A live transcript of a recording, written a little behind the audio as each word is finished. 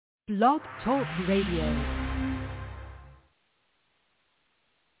Blog Talk Radio.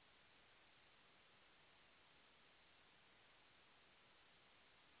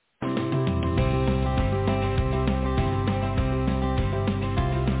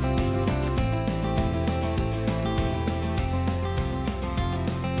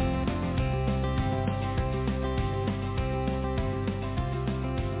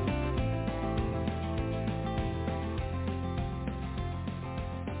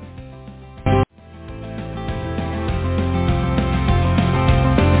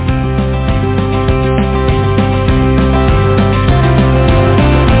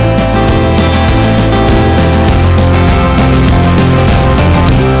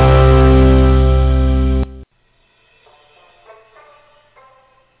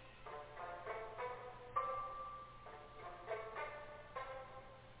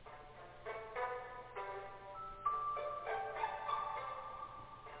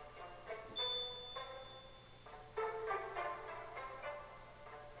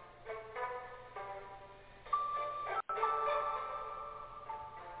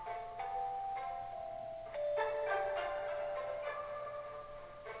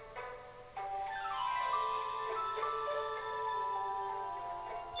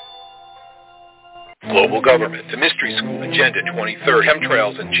 Global government, the mystery school, Agenda 2030,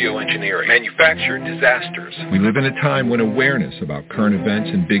 chemtrails and geoengineering, manufactured disasters. We live in a time when awareness about current events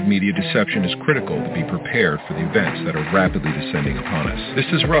and big media deception is critical to be prepared for the events that are rapidly descending upon us. This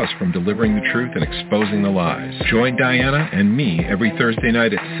is Russ from Delivering the Truth and Exposing the Lies. Join Diana and me every Thursday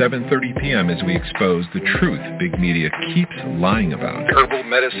night at 7:30 p.m. as we expose the truth big media keeps lying about. Herbal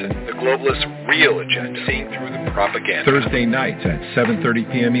medicine, the globalist real agenda, seeing through the propaganda. Thursday nights at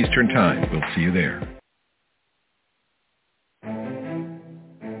 7:30 p.m. Eastern Time. We'll see you there.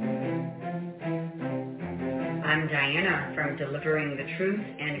 I'm Diana from Delivering the Truth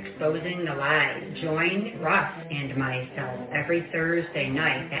and Exposing the Lies. Join Russ and myself every Thursday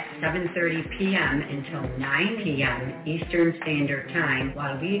night at 7:30 p.m. until 9 p.m. Eastern Standard Time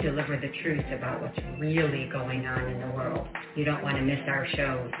while we deliver the truth about what's really going on in the world. You don't want to miss our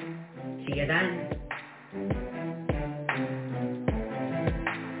shows. See you then.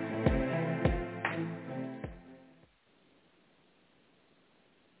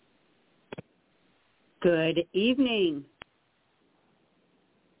 Good evening.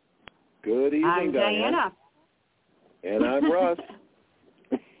 Good evening, I'm Diana. And I'm Russ.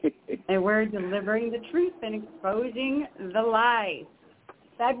 And we're delivering the truth and exposing the lies.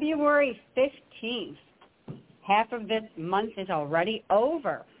 February 15th. Half of this month is already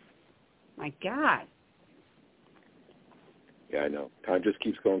over. My God. Yeah, I know. Time just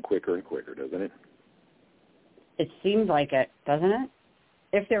keeps going quicker and quicker, doesn't it? It seems like it, doesn't it?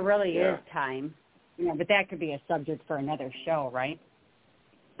 If there really is Yeah. time. You know, but that could be a subject for another show, right?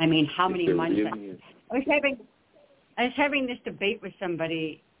 I mean, how many months? Really I was having this debate with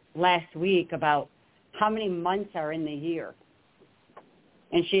somebody last week about how many months are in the year.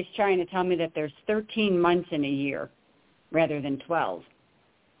 And she's trying to tell me that there's 13 months in a year rather than 12.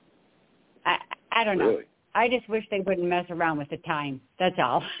 I don't know. Really? I just wish they wouldn't mess around with the time. That's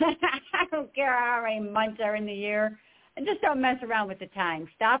all. I don't care how many months are in the year. And just don't mess around with the time.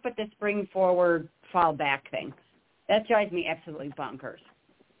 Stop with the spring forward, fall back thing. That drives me absolutely bonkers.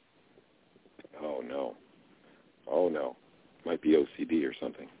 Oh, no. Oh, no. Might be OCD or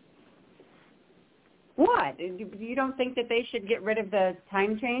something. What? You don't think that they should get rid of the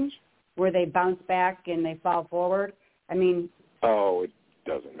time change where they bounce back and they fall forward? I mean... Oh, it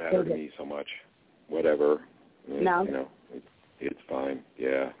doesn't matter to me so much. Whatever. No? You know, it's fine.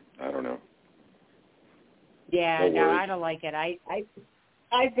 Yeah, I don't know. Yeah, No, I don't like it. I've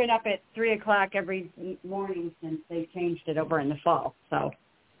been up at 3 o'clock every morning since they changed it over in the fall. So,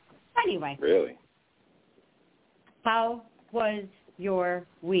 anyway. Really? How was your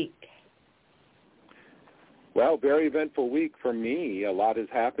week? Well, very eventful week for me. A lot has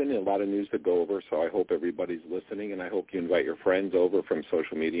happened and a lot of news to go over, so I hope everybody's listening, and I hope you invite your friends over from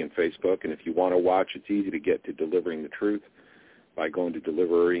social media and Facebook. And if you want to watch, it's easy to get to Delivering the Truth by going to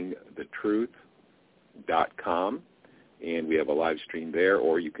DeliveringTheTruth.com, and we have a live stream there,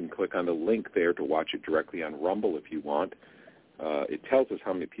 or you can click on the link there to watch it directly on Rumble if you want. It tells us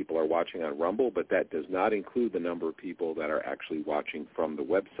how many people are watching on Rumble, but that does not include the number of people that are actually watching from the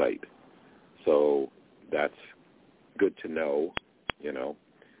website. So that's good to know, you know.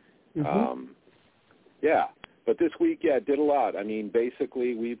 Mm-hmm. Yeah, but this week, did a lot. I mean,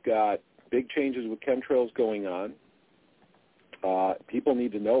 basically, we've got big changes with chemtrails going on. People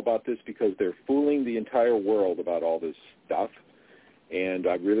need to know about this because they're fooling the entire world about all this stuff. And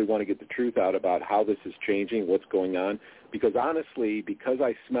I really want to get the truth out about how this is changing, what's going on. because honestly, because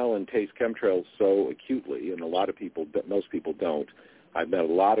I smell and taste chemtrails so acutely, and most people don't, I've met a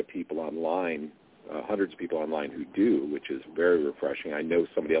lot of people online, hundreds of people online who do, which is very refreshing. I know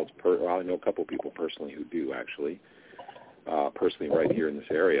somebody else, I know a couple of people personally who do, actually, personally right here in this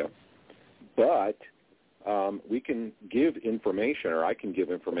area. But we can give information, or I can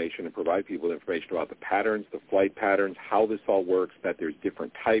give information and provide people with information about the patterns, the flight patterns, how this all works, that there's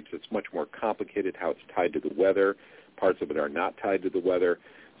different types. It's much more complicated, how it's tied to the weather. Parts of it are not tied to the weather.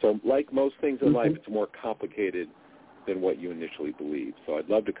 So like most things in life, it's more complicated than what you initially believe. So I'd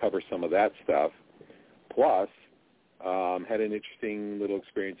love to cover some of that stuff. Plus, had an interesting little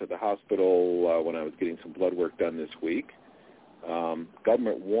experience at the hospital when I was getting some blood work done this week.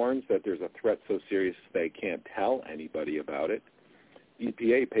 Government warns that there's a threat so serious they can't tell anybody about it.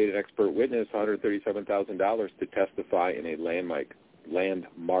 EPA paid an expert witness $137,000 to testify in a landmark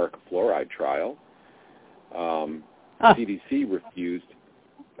fluoride trial. CDC refused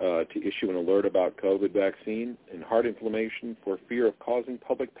to issue an alert about COVID vaccine and heart inflammation for fear of causing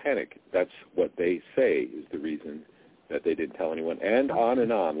public panic. That's what they say is the reason that they didn't tell anyone. And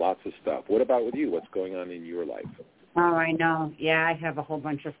on, lots of stuff. What about with you? What's going on in your life? Oh, I know. Yeah, I have a whole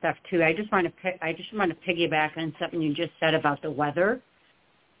bunch of stuff too. I just want to piggyback on something you just said about the weather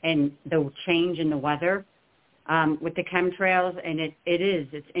and the change in the weather with the chemtrails. And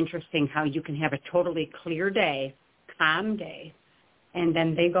it's interesting how you can have a totally clear day, calm day, and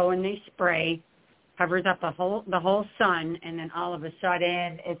then they go and they spray, covers up the whole sun, and then all of a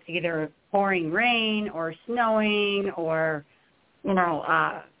sudden it's either pouring rain or snowing or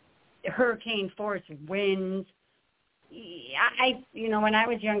hurricane force winds. When I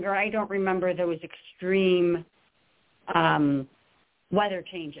was younger, I don't remember those extreme weather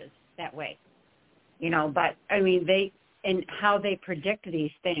changes that way, but I mean, how they predict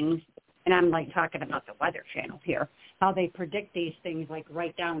these things, and I'm like talking about the Weather Channel here, how they predict these things like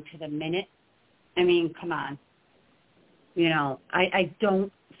right down to the minute. I mean, come on. I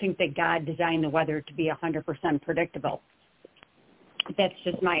don't think that God designed the weather to be 100% predictable. That's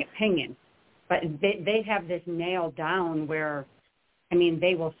just my opinion. But they have this nailed down where, I mean,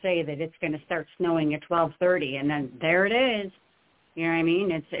 they will say that it's going to start snowing at 12:30, and then there it is. You know what I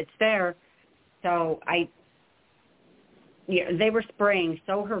mean? It's there. So they were spraying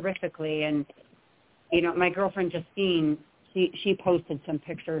so horrifically, and my girlfriend Justine, she posted some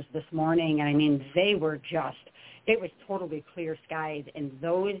pictures this morning, and I mean, it was totally clear skies, and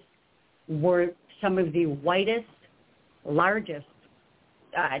those were some of the whitest, largest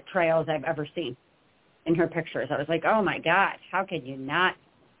trails I've ever seen in her pictures. I was like, oh my gosh, how can you not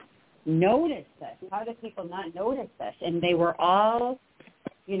notice this? How do people not notice this? And they were all,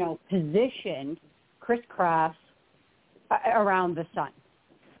 positioned crisscross around the sun.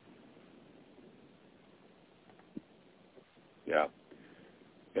 Yeah.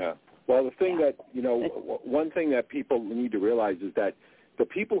 Well, the thing that, one thing that people need to realize is that the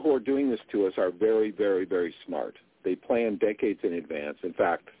people who are doing this to us are very, very, very smart. They plan decades in advance, in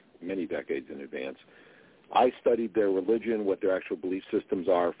fact, many decades in advance. I studied their religion, what their actual belief systems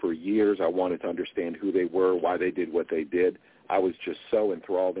are for years. I wanted to understand who they were, why they did what they did. I was just so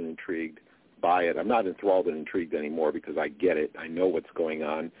enthralled and intrigued by it. I'm not enthralled and intrigued anymore because I get it. I know what's going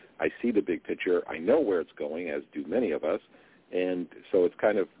on. I see the big picture. I know where it's going, as do many of us. And so it's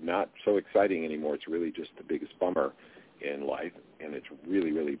kind of not so exciting anymore. It's really just the biggest bummer in life, and it's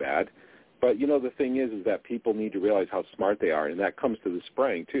really, really bad. But, the thing is that people need to realize how smart they are, and that comes to the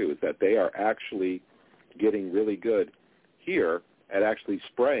spraying, too, is that they are actually getting really good here at actually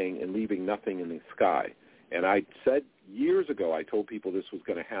spraying and leaving nothing in the sky. And I said years ago, I told people this was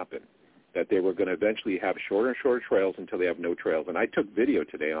going to happen, that they were going to eventually have shorter and shorter trails until they have no trails. And I took video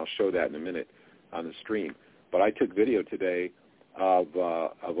today, and I'll show that in a minute on the stream. But I took video today of a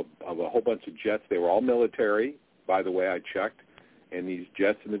whole bunch of jets. They were all military, by the way, I checked. And these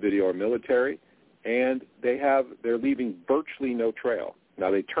jets in the video are military, and they're leaving virtually no trail.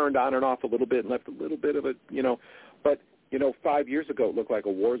 Now, they turned on and off a little bit and left a little bit of it, but 5 years ago it looked like a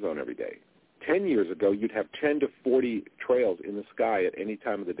war zone every day. 10 years ago, you'd have 10 to 40 trails in the sky at any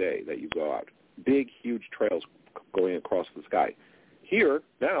time of the day that you go out. Big, huge trails going across the sky. Here,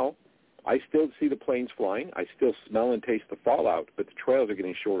 now, I still see the planes flying. I still smell and taste the fallout, but the trails are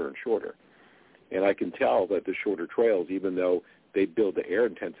getting shorter and shorter. And I can tell that the shorter trails, even though they build the air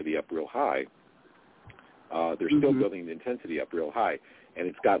intensity up real high, they're still building the intensity up real high. And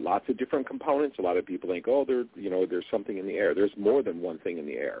it's got lots of different components. A lot of people think, there's something in the air. There's more than one thing in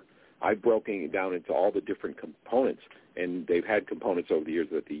the air. I've broken it down into all the different components, and they've had components over the years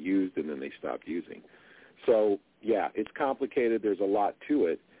that they used and then they stopped using. So, yeah, it's complicated. There's a lot to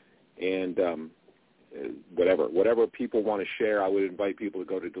it. And whatever people want to share, I would invite people to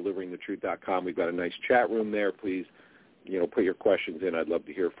go to deliveringthetruth.com. We've got a nice chat room there. Please, put your questions in. I'd love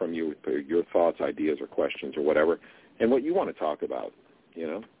to hear from you, your thoughts, ideas, or questions, or whatever, and what you want to talk about.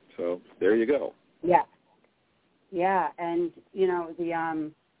 So there you go. Yeah, and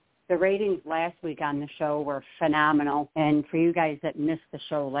the ratings last week on the show were phenomenal. And for you guys that missed the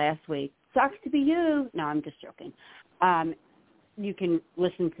show last week, sucks to be you. No, I'm just joking. You can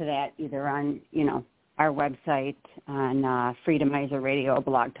listen to that either on, our website, on Freedomizer Radio,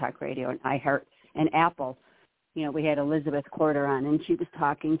 Blog Talk Radio, and iHeart, and Apple. We had Elizabeth Corder on, and she was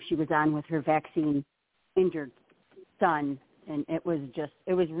talking. She was on with her vaccine-injured son, and it was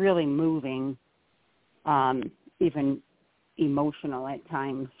really moving, even emotional at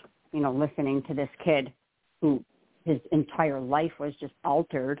times, listening to this kid who his entire life was just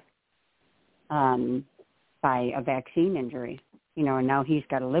altered by a vaccine injury, and now he's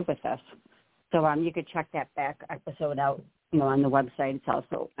got to live with us. So you could check that back episode out, on the website. It's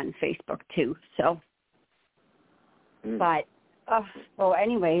also on Facebook too. So, but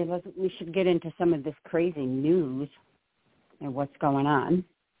anyway, we should get into some of this crazy news and what's going on.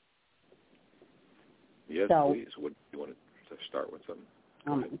 Yes, please. What do you want to start with? Something?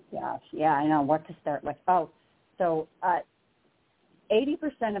 Oh my gosh, yeah, I know what to start with.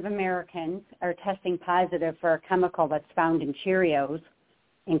 80% of Americans are testing positive for a chemical that's found in Cheerios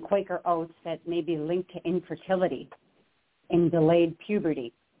and Quaker Oats that may be linked to infertility and delayed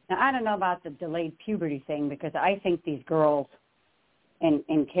puberty. Now, I don't know about the delayed puberty thing because I think these girls and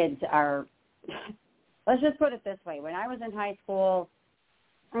kids are, let's just put it this way. When I was in high school,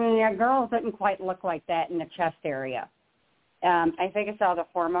 girls didn't quite look like that in the chest area. I think it's all the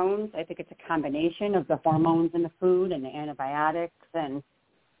hormones. I think it's a combination of the hormones in the food and the antibiotics. And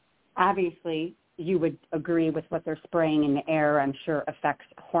obviously, you would agree with what they're spraying in the air, I'm sure, affects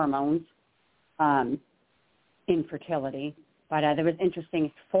hormones, infertility. But it was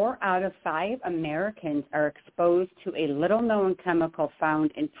interesting. 4 out of 5 Americans are exposed to a little-known chemical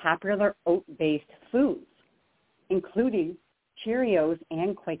found in popular oat-based foods, including Cheerios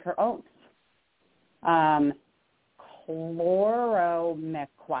and Quaker Oats. Chloromequat.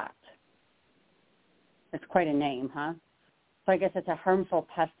 That's quite a name, huh? So I guess it's a harmful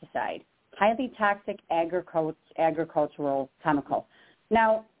pesticide, highly toxic agricultural chemical.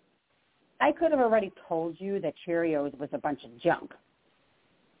 Now, I could have already told you that Cheerios was a bunch of junk.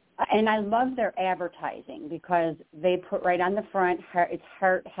 And I love their advertising because they put right on the front, it's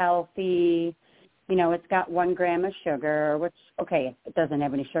heart healthy, it's got 1 gram of sugar, which, okay, it doesn't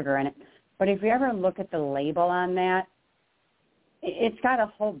have any sugar in it. But if you ever look at the label on that, it's got a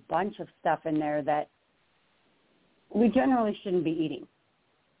whole bunch of stuff in there that we generally shouldn't be eating.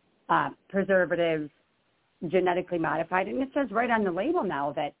 Preservatives, genetically modified, and it says right on the label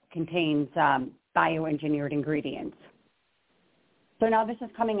now that contains bioengineered ingredients. So now this is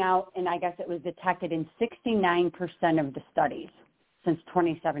coming out, and I guess it was detected in 69% of the studies since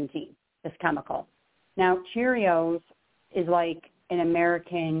 2017, this chemical. Now, Cheerios is like an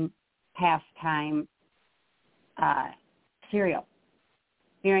American pastime cereal.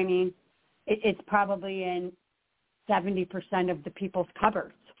 You know what I mean? It's probably in 70% of the people's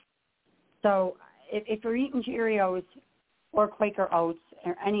cupboards. So if you're eating Cheerios or Quaker Oats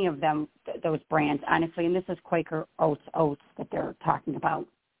or any of them, those brands, honestly, and this is Quaker Oats that they're talking about,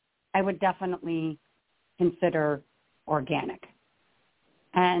 I would definitely consider organic.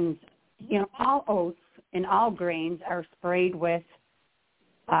 And, all oats and all grains are sprayed with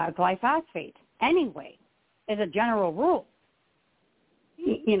glyphosate anyway, as a general rule.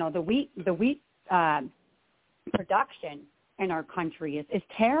 The wheat production in our country is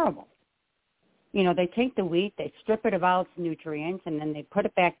terrible. They take the wheat, they strip it of all its nutrients, and then they put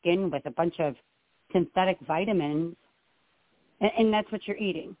it back in with a bunch of synthetic vitamins, and that's what you're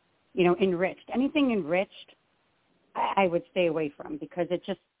eating, enriched. Anything enriched, I would stay away from because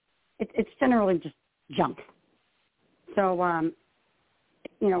it's generally just junk. So,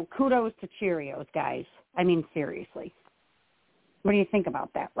 kudos to Cheerios, guys. I mean, seriously. What do you think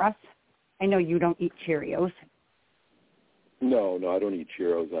about that, Russ? I know you don't eat Cheerios. No, I don't eat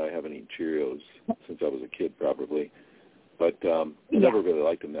Cheerios. I haven't eaten Cheerios since I was a kid, probably. But I never really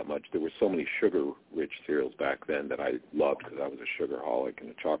liked them that much. There were so many sugar-rich cereals back then that I loved because I was a sugarholic and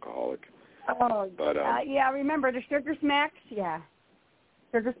a chocoholic. Oh, but, yeah, remember the Sugar Smacks? Yeah.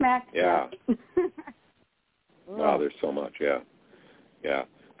 Sugar Smacks? Yeah. Wow, there's so much, yeah.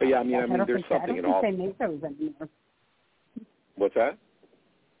 But, yeah, I mean there's something in all. I don't think they make those anymore. What's that?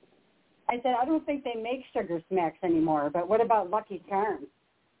 I said, I don't think they make Sugar Smacks anymore, but what about Lucky Charms?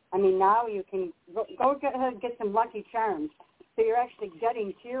 I mean, now you can go get some Lucky Charms. So you're actually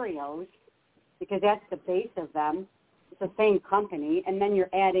getting Cheerios because that's the base of them. It's the same company. And then you're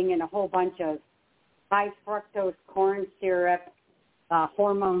adding in a whole bunch of high fructose corn syrup,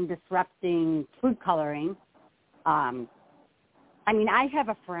 hormone-disrupting food coloring. I mean, I have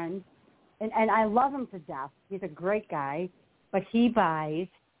a friend, and I love him to death. He's a great guy, but he buys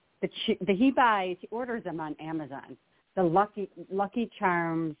he orders them on Amazon. The Lucky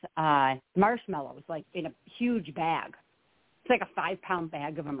Charms marshmallows, like in a huge bag. It's like a 5-pound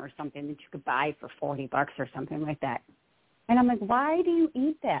bag of them or something that you could buy for $40 or something like that. And I'm like, why do you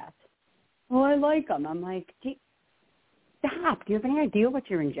eat that? Well, I like them. I'm like, stop. Do you have any idea what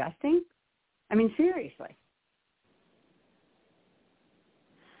you're ingesting? I mean, seriously.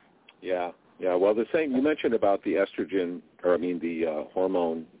 Yeah. Well, the same you mentioned about the estrogen, the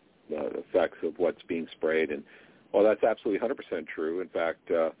hormone effects of what's being sprayed, and well, that's absolutely 100% true. In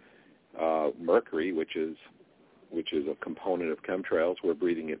fact, mercury, which is a component of chemtrails, we're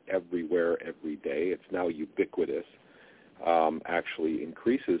breathing it everywhere, every day. It's now ubiquitous. Actually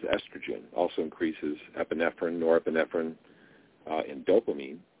increases estrogen, also increases epinephrine, norepinephrine, and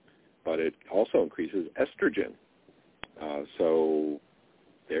dopamine, but it also increases estrogen. So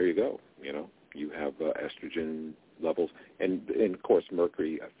there you go. You have estrogen levels, and of course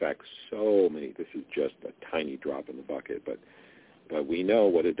mercury affects so many. This is just a tiny drop in the bucket, but we know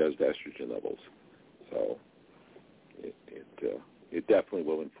what it does to estrogen levels. So it definitely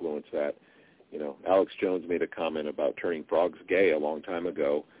will influence that. Alex Jones made a comment about turning frogs gay a long time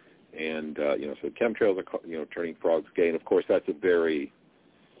ago, and so chemtrails are turning frogs gay, and of course that's a very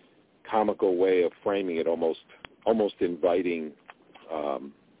comical way of framing it, almost inviting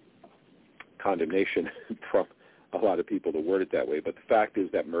condemnation from a lot of people to word it that way. But the fact is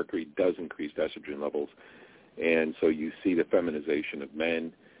that mercury does increase estrogen levels, and so you see the feminization of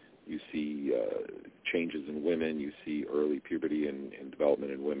men. You see changes in women. You see early puberty and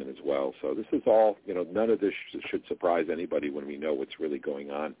development in women as well. So this is all, none of this should surprise anybody when we know what's really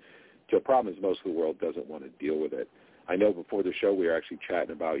going on. The problem is most of the world doesn't want to deal with it. I know before the show we were actually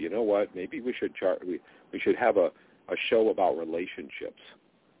chatting about, maybe we should have a show about relationships.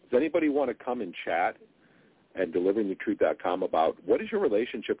 Does anybody want to come and chat at deliveringthetruth.com about what is your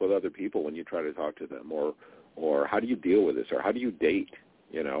relationship with other people when you try to talk to them, or how do you deal with this, or how do you date?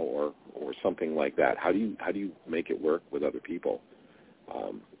 Or something like that. How do you make it work with other people?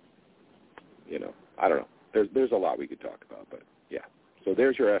 I don't know. There's a lot we could talk about, but yeah. So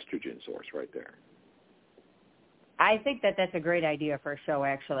there's your estrogen source right there. I think that's a great idea for a show,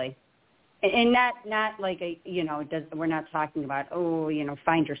 actually, and not like we're not talking about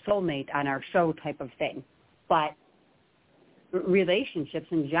find your soulmate on our show type of thing, but relationships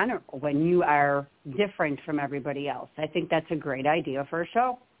in general when you are different from everybody else. I think that's a great idea for a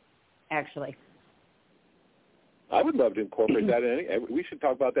show, actually. I would love to incorporate that we should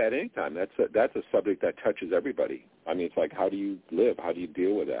talk about that anytime. That's a subject that touches everybody. I mean, it's like, how do you live? How do you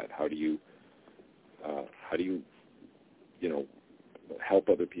deal with that? How do you help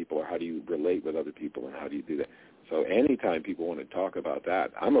other people, or how do you relate with other people, and how do you do that? So anytime people want to talk about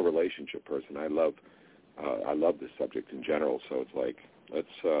that, I'm a relationship person. I love this subject in general, so it's like, let's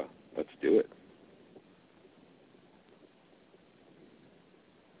do it.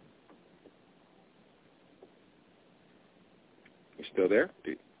 You still there?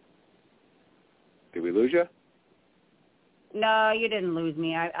 Did we lose you? No, you didn't lose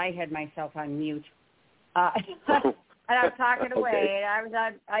me. I had myself on mute. And I was talking away, and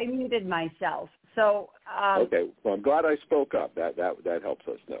I muted myself. So okay. Well, I'm glad I spoke up. That helps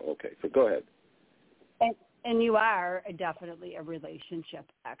us know. Okay, so go ahead. And you are definitely a relationship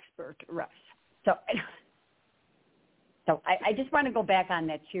expert, Russ. So I just want to go back on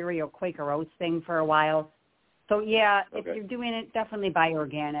that Cheerio Quaker Oats thing for a while. So, yeah, okay. If you're doing it, definitely buy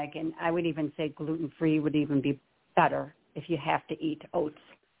organic. And I would even say gluten-free would even be better if you have to eat oats.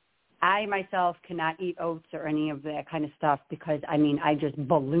 I myself cannot eat oats or any of that kind of stuff because, I just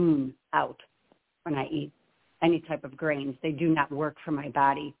balloon out when I eat any type of grains. They do not work for my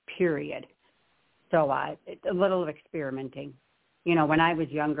body, period. So it's a little of experimenting. When I was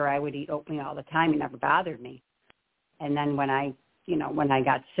younger, I would eat oatmeal all the time. It never bothered me. And then when I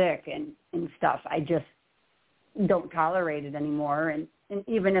got sick and stuff, I just don't tolerate it anymore. And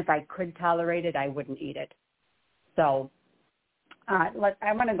even if I could tolerate it, I wouldn't eat it. So I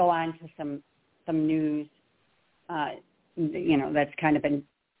want to go on to some news, that's kind of been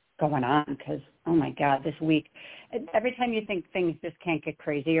going on because, oh, my God, this week, every time you think things just can't get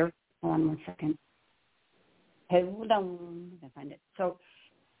crazier. Hold on one second. Hold on. I find it. So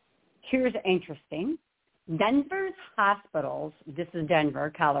here's interesting. Denver's hospitals, this is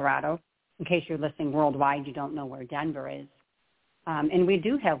Denver, Colorado. In case you're listening worldwide, you don't know where Denver is. And we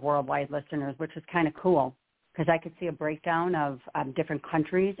do have worldwide listeners, which is kind of cool because I could see a breakdown of different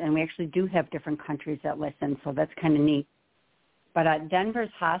countries, and we actually do have different countries that listen, so that's kind of neat. But Denver's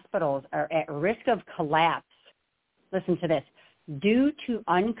hospitals are at risk of collapse. Listen to this. Due to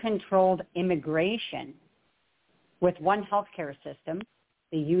uncontrolled immigration, with one healthcare system,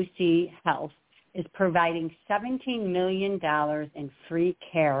 the UC Health, is providing $17 million in free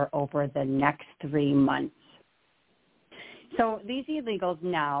care over the next 3 months. So these illegals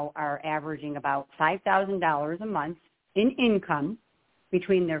now are averaging about $5,000 a month in income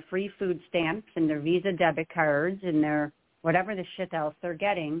between their free food stamps and their Visa debit cards and their whatever the shit else they're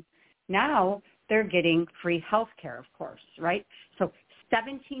getting. Now they're getting free health care, of course, right? So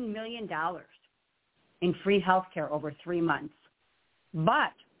 $17 million in free health care over 3 months.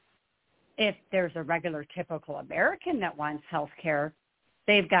 But if there's a regular typical American that wants health care,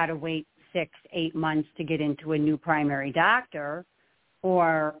 they've got to wait 6-8 months to get into a new primary doctor.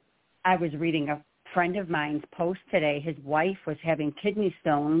 Or I was reading a friend of mine's post today. His wife was having kidney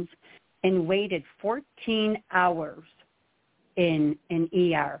stones and waited 14 hours in an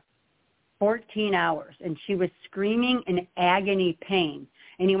ER. 14 hours. And she was screaming in agony pain.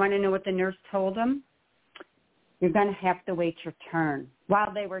 And you want to know what the nurse told him? You're going to have to wait your turn.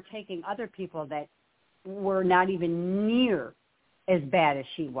 While they were taking other people that were not even near as bad as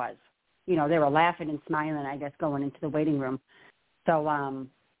she was. You know, they were laughing and smiling, I guess, going into the waiting room. So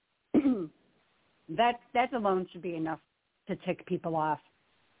that alone should be enough to tick people off.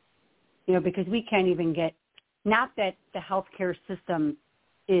 You know, because we can't even get, not that the healthcare system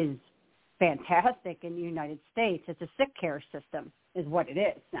is fantastic in the United States. It's a sick care system is what it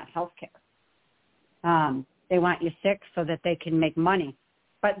is, not healthcare. They want you sick so that they can make money.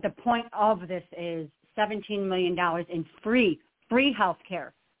 But the point of this is $17 million in free health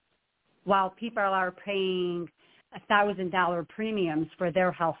care, while people are paying $1,000 premiums for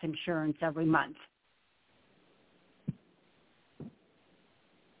their health insurance every month.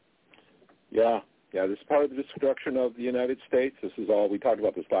 Yeah, this is part of the destruction of the United States. This is all, we talked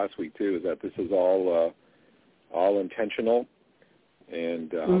about this last week too, is that this is all intentional.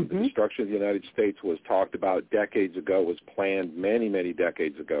 And the destruction of the United States was talked about decades ago, was planned many, many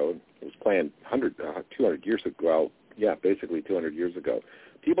decades ago. It was planned 200 years ago. Well, yeah, basically 200 years ago.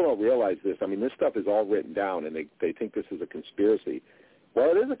 People don't realize this. I mean, this stuff is all written down, and they think this is a conspiracy.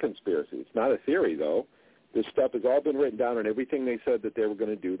 Well, it is a conspiracy. It's not a theory, though. This stuff has all been written down, and everything they said that they were going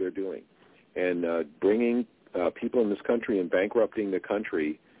to do, they're doing. And bringing people in this country and bankrupting the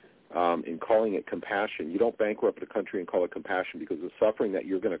country and calling it compassion. You don't bankrupt the country and call it compassion because the suffering that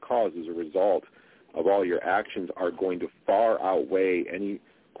you're going to cause as a result of all your actions are going to far outweigh any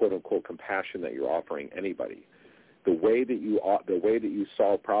quote-unquote compassion that you're offering anybody. The way that you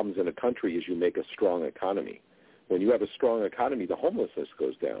solve problems in a country is you make a strong economy. When you have a strong economy, the homelessness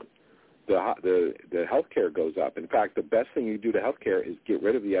goes down. The healthcare goes up. In fact, the best thing you do to healthcare is get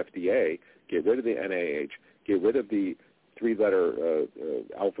rid of the FDA, get rid of the NIH, get rid of the three-letter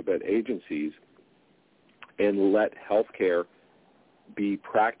alphabet agencies, and let healthcare be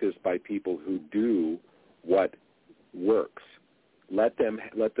practiced by people who do what works. Let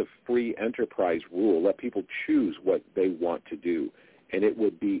the free enterprise rule. Let people choose what they want to do, and it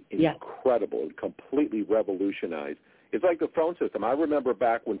would be incredible. It would completely revolutionize. It's like the phone system. I remember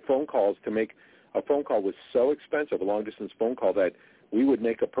back when phone calls, to make a phone call was so expensive, a long-distance phone call, that we would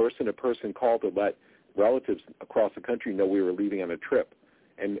make a person-to-person call to let relatives across the country know we were leaving on a trip.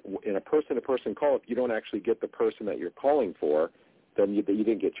 And in a person-to-person call, if you don't actually get the person that you're calling for, then you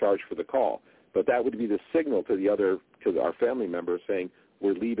didn't get charged for the call. But that would be the signal to our family members saying,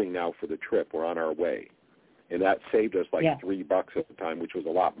 we're leaving now for the trip, we're on our way. And that saved us $3 at the time, which was a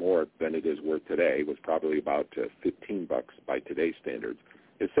lot more than it is worth today. It was probably about $15 by today's standards.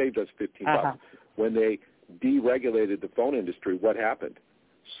 It saved us $15. When they deregulated the phone industry, what happened?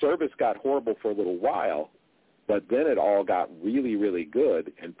 Service got horrible for a little while, but then it all got really, really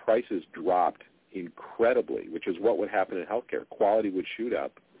good, and prices dropped incredibly, which is what would happen in healthcare. Quality would shoot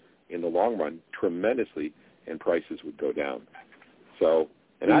up in the long run tremendously, and prices would go down. So,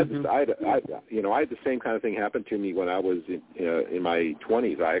 and I had the same kind of thing happen to me when I was in my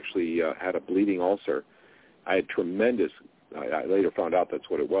 20s. I actually had a bleeding ulcer. I had tremendous. I later found out that's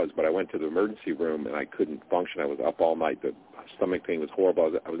what it was, but I went to the emergency room and I couldn't function. I was up all night. The stomach pain was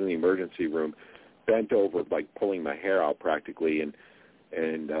horrible. I was in the emergency room, bent over, like pulling my hair out practically, and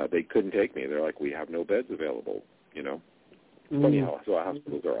they couldn't take me. They're like, we have no beds available. Funny how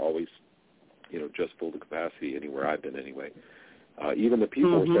hospitals are always, just full to capacity anywhere I've been anyway. Even the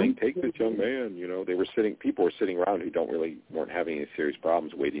people were saying, take this young man. People were sitting around who weren't having any serious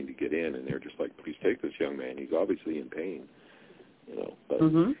problems waiting to get in, and they're just like, please take this young man. He's obviously in pain. But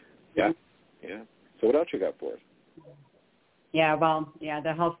yeah. So what else you got for us? Yeah, well, the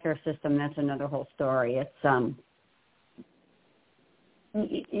healthcare system, that's another whole story. It's,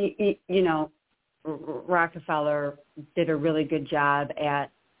 Rockefeller did a really good job at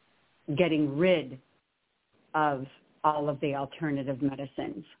getting rid of all of the alternative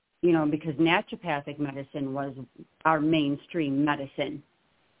medicines, because naturopathic medicine was our mainstream medicine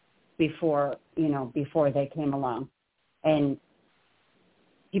before they came along. And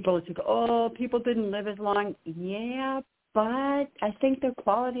people would say, people didn't live as long. Yeah, but I think their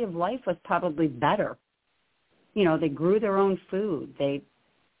quality of life was probably better. They grew their own food. They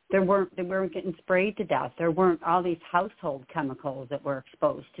weren't getting sprayed to death. There weren't all these household chemicals that we're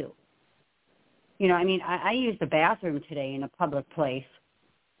exposed to. I used the bathroom today in a public place,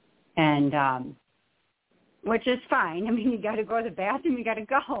 and which is fine. You got to go to the bathroom, you got to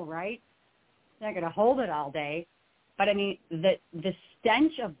go, right? You're not going to hold it all day. But, the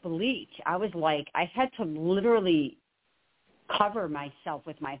stench of bleach, I was like, I had to literally cover myself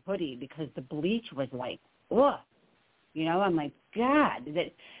with my hoodie because the bleach was like, ugh. I'm like, God,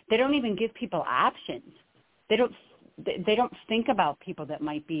 they don't even give people options. They don't think about people that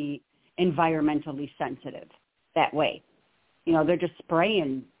might be environmentally sensitive that way. They're just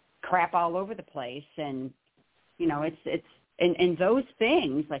spraying crap all over the place, and it's and those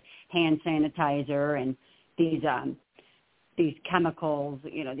things like hand sanitizer and these chemicals,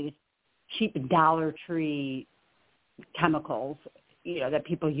 these cheap Dollar Tree chemicals, that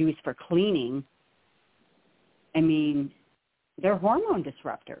people use for cleaning. They're hormone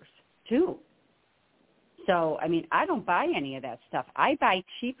disruptors too. So, I don't buy any of that stuff. I buy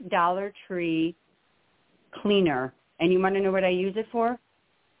cheap Dollar Tree cleaner, and you want to know what I use it for?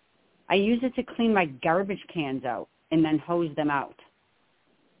 I use it to clean my garbage cans out and then hose them out.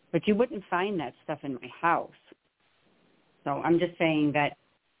 But you wouldn't find that stuff in my house. So I'm just saying that,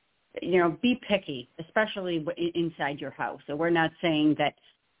 be picky, especially inside your house. So we're not saying that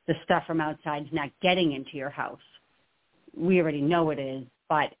the stuff from outside is not getting into your house. We already know it is,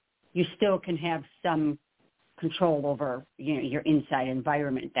 but you still can have some control over, your inside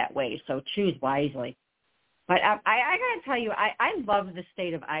environment that way. So choose wisely. But I got to tell you, I love the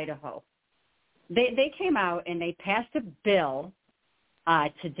state of Idaho. They came out and they passed a bill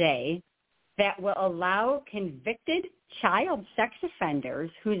today that will allow convicted child sex offenders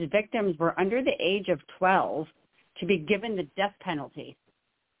whose victims were under the age of 12 to be given the death penalty.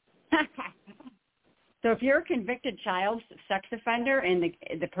 So if you're a convicted child sex offender and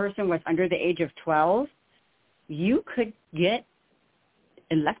the person was under the age of 12, you could get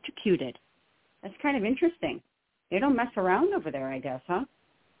electrocuted. That's kind of interesting. They don't mess around over there, I guess, huh?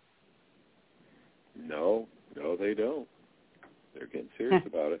 No, they don't. They're getting serious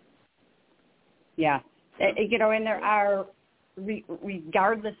about it. Yeah. And there are,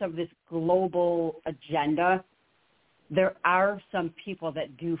 regardless of this global agenda, there are some people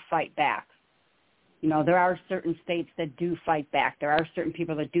that do fight back. There are certain states that do fight back. There are certain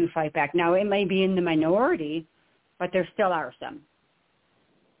people that do fight back. Now, it may be in the minority, but there still are some.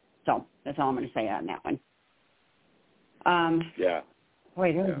 So that's all I'm going to say on that one.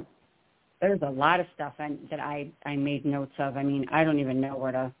 Boy, there's a lot of stuff that I made notes of. I don't even know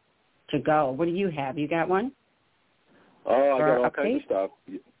where to go. What do you have? You got one? Oh, I got all kinds of stuff.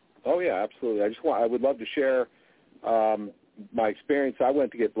 Oh, yeah, absolutely. I would love to share my experience. I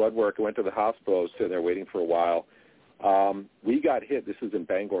went to get blood work. I went to the hospital. I was sitting there waiting for a while. We got hit. This is in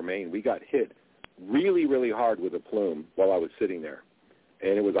Bangor, Maine. We got hit really, really hard with a plume while I was sitting there,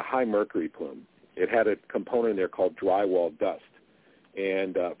 and it was a high mercury plume. It had a component in there called drywall dust.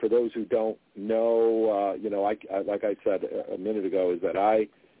 And for those who don't know, like I said a minute ago, is that I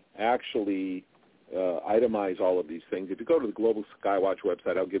actually itemize all of these things. If you go to the Global Skywatch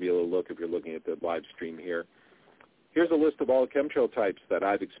website, I'll give you a little look if you're looking at the live stream here. Here's a list of all the chemtrail types that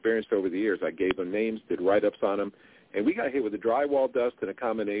I've experienced over the years. I gave them names, did write-ups on them, and we got hit with the drywall dust and a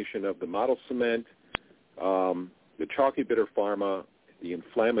combination of the model cement, the chalky bitter pharma, the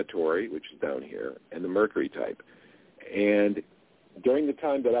inflammatory, which is down here, and the mercury type. And during the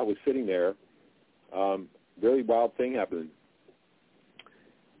time that I was sitting there, really wild thing happened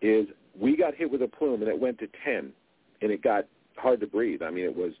is we got hit with a plume, and it went to 10, and it got hard to breathe.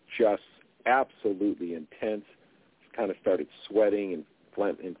 It was just absolutely intense. Kind of started sweating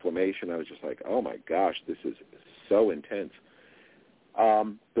and inflammation. I was just like, oh, my gosh, this is so intense.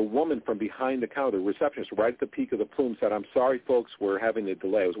 The woman from behind the counter, the receptionist, right at the peak of the plume said, I'm sorry, folks, we're having a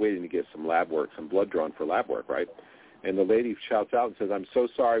delay. I was waiting to get some lab work, some blood drawn for lab work, right? And the lady shouts out and says, I'm so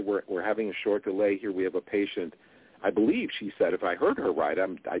sorry, we're having a short delay here. We have a patient. I believe she said, if I heard her right,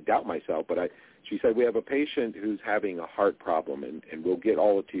 I doubt myself, but she said, we have a patient who's having a heart problem, and we'll get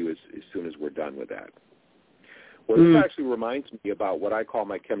all of it to you as soon as we're done with that. Well, this actually reminds me about what I call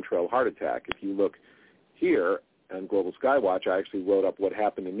my chemtrail heart attack. If you look here on Global Skywatch, I actually wrote up what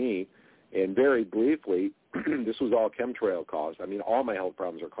happened to me, and very briefly, this was all chemtrail caused. I mean, all my health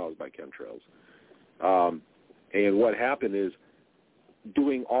problems are caused by chemtrails. And what happened is,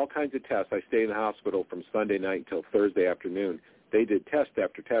 doing all kinds of tests, I stayed in the hospital from Sunday night until Thursday afternoon. They did test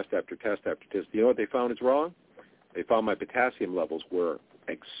after test after test after test. You know what they found is wrong? They found my potassium levels were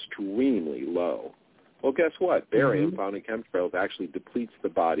extremely low. Well, guess what? Barium found in chemtrails actually depletes the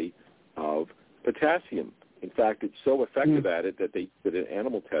body of potassium. In fact, it's so effective at it that they did an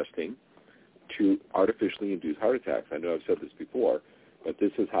animal testing to artificially induce heart attacks. I know I've said this before, but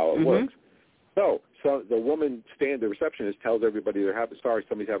this is how it works. So the woman, the receptionist, tells everybody sorry,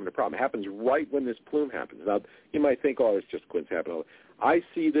 somebody's having a problem. It happens right when this plume happens. Now, you might think, it's just coincidence happening. I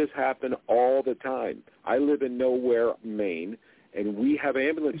see this happen all the time. I live in Nowhere, Maine, and we have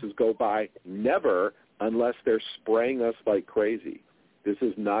ambulances go by never unless they're spraying us like crazy. This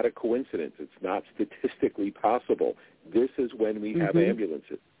is not a coincidence. It's not statistically possible. This is when we have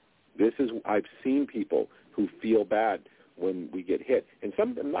ambulances. I've seen people who feel bad when we get hit. And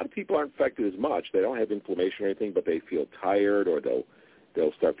a lot of people aren't affected as much. They don't have inflammation or anything, but they feel tired, or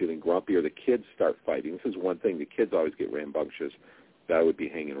they'll start feeling grumpy, or the kids start fighting. This is one thing. The kids always get rambunctious. That would be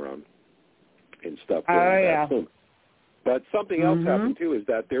hanging around and stuff. But something else happened, too, is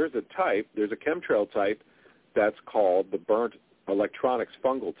that there's a chemtrail type that's called the burnt electronics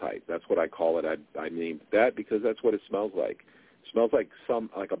fungal type. That's what I call it. I named that because that's what it smells like. It smells like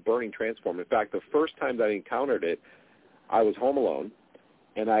a burning transformer. In fact, the first time that I encountered it, I was home alone,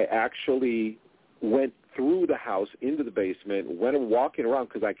 and I actually went through the house into the basement, went walking around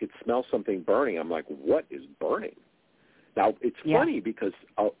because I could smell something burning. I'm like, what is burning? Now, it's funny because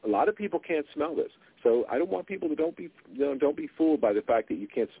a lot of people can't smell this. So I don't want people to don't be fooled by the fact that you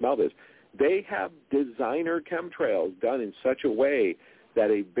can't smell this. They have designer chemtrails done in such a way that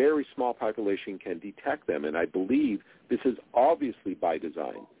a very small population can detect them, and I believe this is obviously by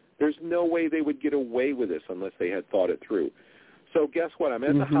design. There's no way they would get away with this unless they had thought it through. So guess what? I'm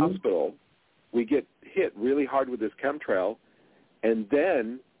at the hospital. We get hit really hard with this chemtrail, and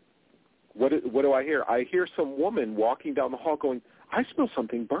then what do I hear? I hear some woman walking down the hall going, I smell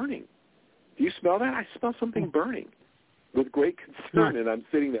something burning. Do you smell that? I smell something burning, with great concern. And I'm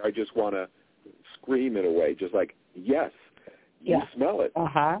sitting there. I just want to scream in a way, just like, yes, you smell it.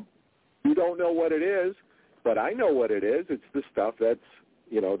 You don't know what it is, but I know what it is. It's the stuff that's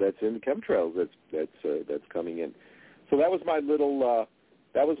in chemtrails that's coming in. So that was my little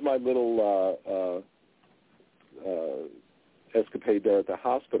escapade there at the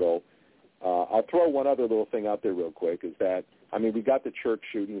hospital. I'll throw one other little thing out there real quick, is that, we got the church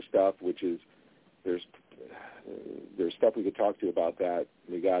shooting stuff, which is, there's stuff we could talk to you about that.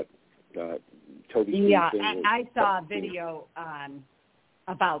 We got Toby. Yeah, I saw a video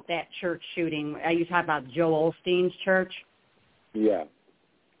about that church shooting. Are you talking about Joel Osteen's church? Yeah.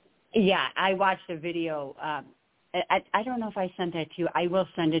 Yeah, I watched a video. I don't know if I sent that to you. I will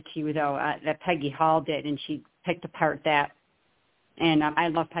send it to you, though, that Peggy Hall did, and she picked apart that. And I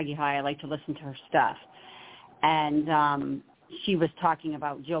love Peggy Hall. I like to listen to her stuff. And she was talking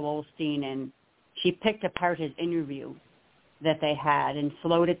about Joel Osteen, and she picked apart his interview that they had and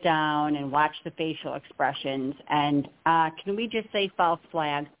slowed it down and watched the facial expressions. And can we just say false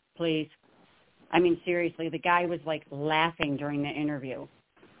flag, please? Seriously, the guy was, laughing during the interview.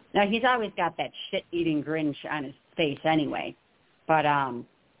 Now, he's always got that shit-eating grin on his face anyway. But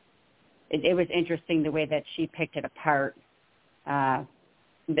it was interesting the way that she picked it apart.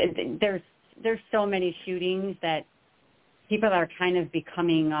 There's so many shootings that people are kind of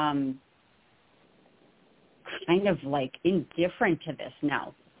becoming indifferent to this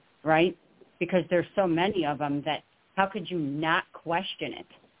now, right? Because there's so many of them that how could you not question it?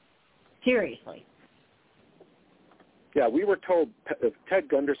 Seriously. Yeah, we were told Ted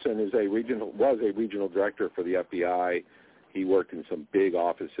Gunderson was a regional director for the FBI. He worked in some big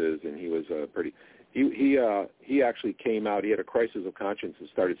offices, and he was he actually came out. He had a crisis of conscience and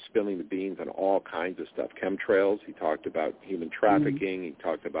started spilling the beans on all kinds of stuff. Chemtrails. He talked about human trafficking. He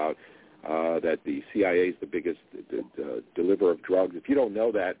talked about that the CIA is the biggest deliverer of drugs. If you don't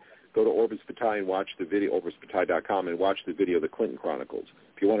know that, go to Orbis Vitae and watch the video, orbisvitae.com, and watch the video, The Clinton Chronicles.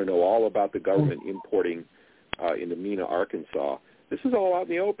 If you want to know all about the government importing into Mena, Arkansas, this is all out in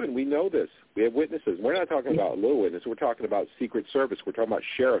the open. We know this. We have witnesses. We're not talking about little witnesses. We're talking about Secret Service. We're talking about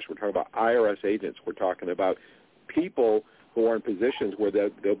sheriffs. We're talking about IRS agents. We're talking about people who are in positions where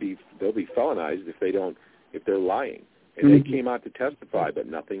they'll be felonized if they don't if they're lying. And they came out to testify, but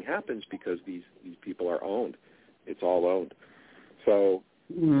nothing happens because these people are owned. It's all owned. So,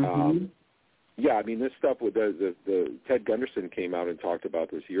 yeah, I mean, this stuff with the Ted Gunderson came out and talked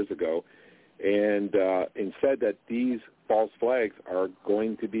about this years ago, and said that these false flags are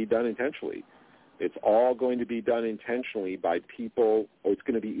going to be done intentionally. It's all going to be done intentionally by people, or it's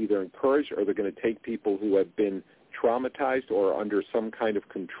going to be either encouraged, or they're going to take people who have been traumatized or under some kind of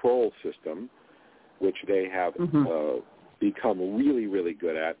control system, which they have become really, really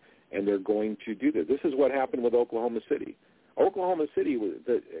good at, and they're going to do this. This is what happened with Oklahoma City. Oklahoma City,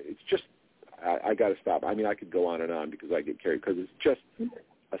 it's just, I got to stop. I mean, I could go on and on because I get carried, because it's just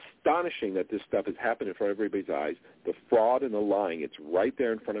astonishing that this stuff has happened in front of everybody's eyes. The fraud and the lying, it's right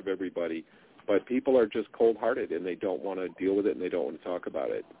there in front of everybody. But people are just cold-hearted, and they don't want to deal with it, and they don't want to talk about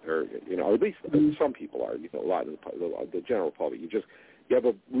it. Or, or at least some people are. A lot of the general public. You have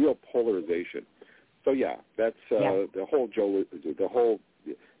a real polarization. So yeah, that's the whole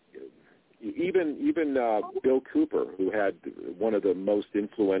even Bill Cooper, who had one of the most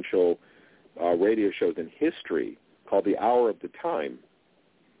influential radio shows in history called The Hour of the Time,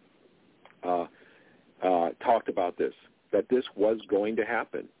 talked about this, that this was going to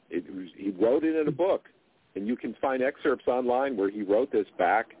happen. He wrote it in a book, and you can find excerpts online where he wrote this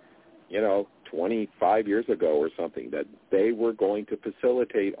back, 25 years ago or something, that they were going to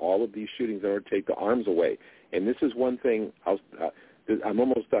facilitate all of these shootings in order to take the arms away. And this is one thing, I'm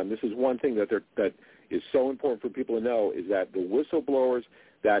almost done. This is one thing that is so important for people to know, is that the whistleblowers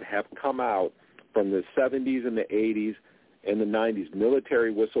that have come out from the 70s and the 80s and the 90s,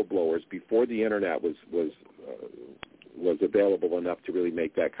 military whistleblowers, before the Internet was available enough to really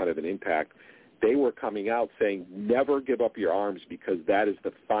make that kind of an impact, they were coming out saying, never give up your arms, because that is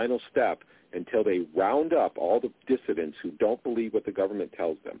the final step until they round up all the dissidents who don't believe what the government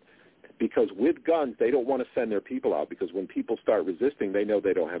tells them. Because with guns, they don't want to send their people out, because when people start resisting, they know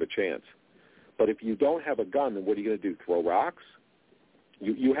they don't have a chance. But if you don't have a gun, then what are you going to do, throw rocks?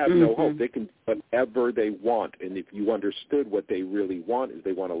 You have no hope. They can do whatever they want. And if you understood what they really want, is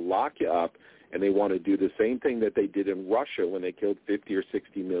they want to lock you up, and they want to do the same thing that they did in Russia when they killed 50 or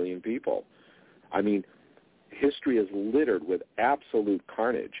 60 million people. I mean, history is littered with absolute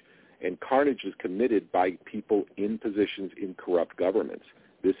carnage, and carnage is committed by people in positions in corrupt governments.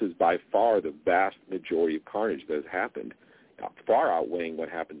 This is by far the vast majority of carnage that has happened, far outweighing what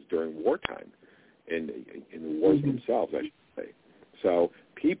happens during wartime, in the wars themselves, I should say. So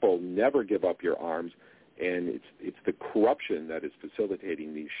people never give up your arms, and it's the corruption that is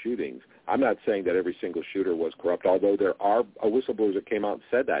facilitating these shootings. I'm not saying that every single shooter was corrupt, although there are whistleblowers that came out and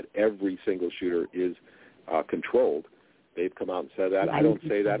said that every single shooter is controlled. They've come out and said that. I don't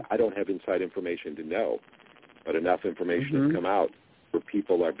say that. I don't have inside information to know, but enough information has come out where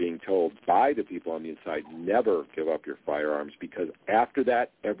people are being told by the people on the inside, never give up your firearms, because after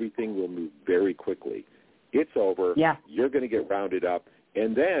that, everything will move very quickly. It's over. Yeah. You're going to get rounded up,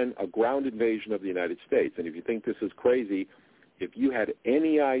 and then a ground invasion of the United States. And if you think this is crazy, if you had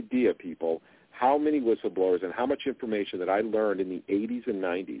any idea, people, how many whistleblowers and how much information that I learned in the 80s and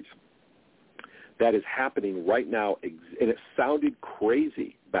 90s that is happening right now, and it sounded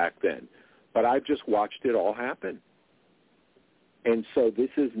crazy back then, but I've just watched it all happen. And so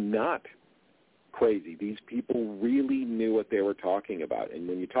this is not crazy. These people really knew what they were talking about. And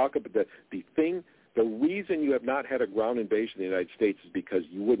when you talk about the reason you have not had a ground invasion of the United States is because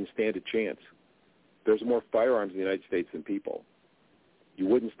you wouldn't stand a chance. There's more firearms in the United States than people. You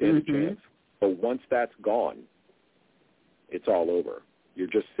wouldn't stand a chance. But once that's gone, it's all over. You're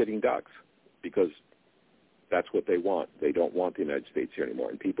just sitting ducks, because that's what they want. They don't want the United States here anymore.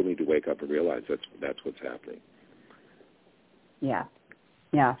 And people need to wake up and realize that's what's happening. Yeah,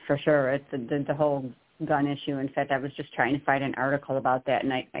 for sure. It's the whole gun issue. In fact, I was just trying to find an article about that,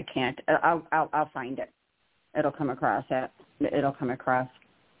 and I can't. I'll find it. It'll come across.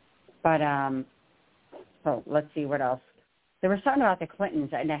 But so let's see what else. There was something about the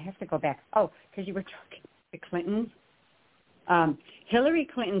Clintons, and I have to go back. Oh, because you were talking the Clintons. Hillary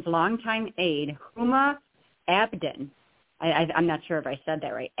Clinton's longtime aide, Huma Abedin, I'm not sure if I said that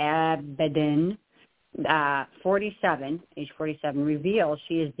right, Abedin, age 47, reveals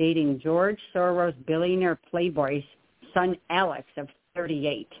she is dating George Soros billionaire playboy's son Alex of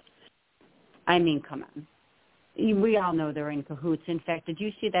 38. I mean, come on. We all know they're in cahoots. In fact, did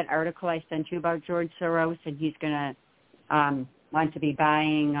you see that article I sent you about George Soros? And he's going to want to be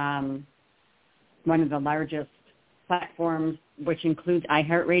buying one of the largest platforms, which includes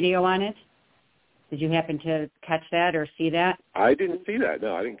iHeartRadio on it. Did you happen to catch that or see that? I didn't see that.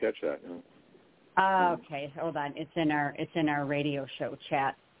 No, I didn't catch that. No. Okay, hold on. It's in our radio show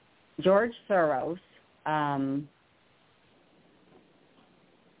chat. George Soros the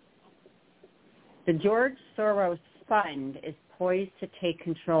George Soros Fund is poised to take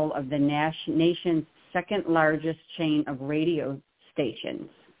control of the nation's second largest chain of radio stations.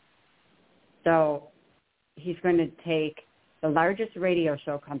 So he's going to take the largest radio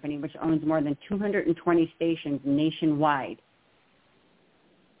show company, which owns more than 220 stations nationwide.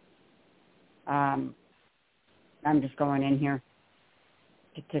 I'm just going in here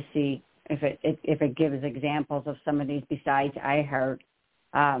to see if it gives examples of some of these besides iHeart.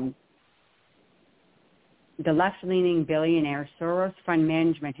 The left-leaning billionaire Soros Fund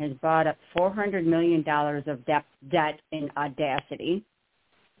Management has bought up $400 million of debt in Audacity.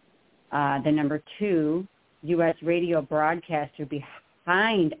 The number 2 U.S. radio broadcaster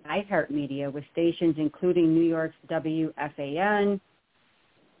behind iHeartMedia with stations including New York's WFAN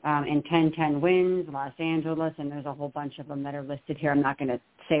and 1010 Winds, Los Angeles, and there's a whole bunch of them that are listed here. I'm not going to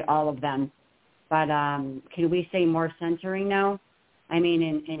say all of them. But can we say more censoring now? I mean,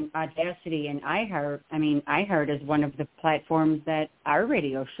 in Audacity and iHeart, iHeart is one of the platforms that our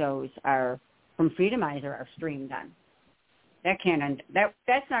radio shows are from Freedomizer are streamed on. That can't end.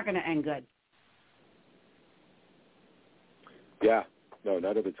 That's not going to end good. Yeah, no,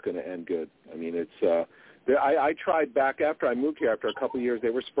 none of it's going to end good. I mean, it's. I tried back after I moved here. After a couple of years, they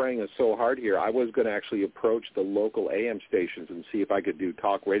were spraying us so hard here. I was going to actually approach the local AM stations and see if I could do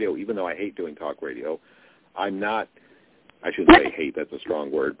talk radio, even though I hate doing talk radio. I'm not. I shouldn't say hate, that's a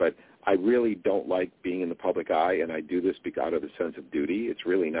strong word, but I really don't like being in the public eye, and I do this out of a sense of duty. It's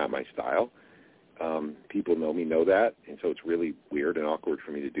really not my style. People know me, know that, and so it's really weird and awkward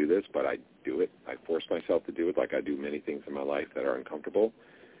for me to do this, but I do it. I force myself to do it like I do many things in my life that are uncomfortable.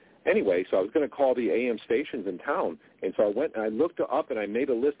 Anyway, so I was going to call the AM stations in town, and so I went and I looked up and I made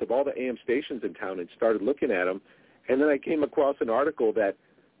a list of all the AM stations in town and started looking at them, and then I came across an article that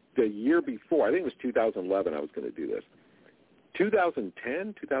the year before, I think it was 2011 I was going to do this,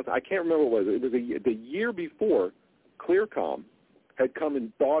 2010, I can't remember what it was. It was the year before, Clearcom had come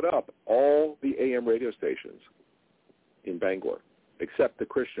and bought up all the AM radio stations in Bangor, except the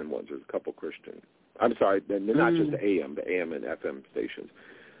Christian ones. There's a couple Christian. I'm sorry, not just the AM and FM stations.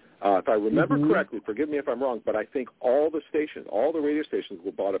 If I remember correctly, forgive me if I'm wrong, but I think all the radio stations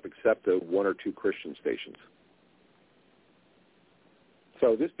were bought up except the 1 or 2 Christian stations.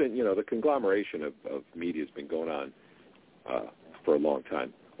 So this been, the conglomeration of media has been going on for a long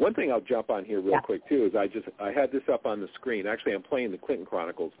time. One thing I'll jump on here real quick, too, is I had this up on the screen. Actually, I'm playing the Clinton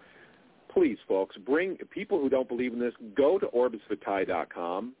Chronicles. Please, folks, bring people who don't believe in this, go to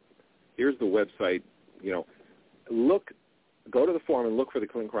orbisvitae.com. Here's the website. Go to the forum and look for the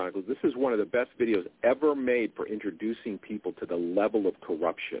Clinton Chronicles. This is one of the best videos ever made for introducing people to the level of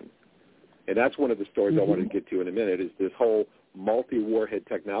corruption. And that's one of the stories I want to get to in a minute, is this whole multi-warhead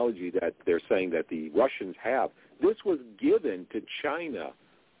technology that they're saying that the Russians have. This was given to China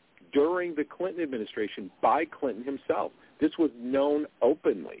during the Clinton administration by Clinton himself. This was known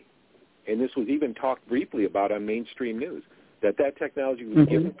openly, and this was even talked briefly about on mainstream news, that technology was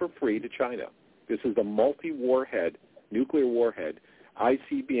given for free to China. This is the multi-warhead, nuclear warhead,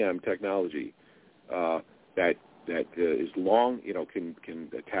 ICBM technology that is long, can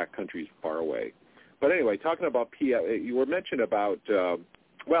attack countries far away. But anyway, talking about you were mentioned about,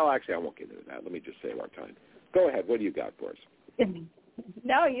 actually I won't get into that. Let me just save our time. Go ahead. What do you got for us?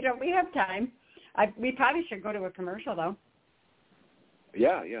 No, we have time. We probably should go to a commercial, though.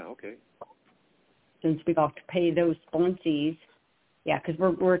 Yeah, okay. Since we have to pay those sponsees. Yeah, because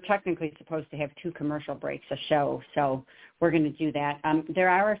we're technically supposed to have 2 commercial breaks a show, so we're going to do that. There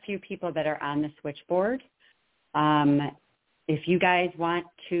are a few people that are on the switchboard. If you guys want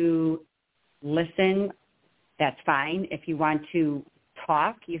to listen, that's fine. If you want to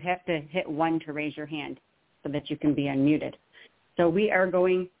talk, you have to hit 1 to raise your hand so that you can be unmuted. So we are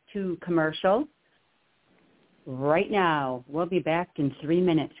going to commercial right now. We'll be back in 3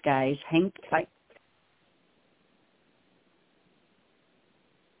 minutes, guys. Hang tight.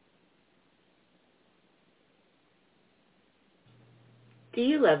 Do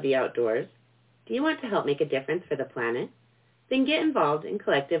you love the outdoors? Do you want to help make a difference for the planet? Then get involved in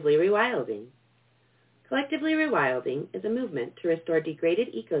Collectively Rewilding. Collectively Rewilding is a movement to restore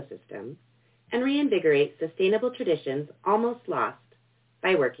degraded ecosystems and reinvigorate sustainable traditions almost lost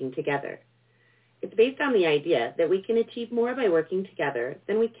by working together. It's based on the idea that we can achieve more by working together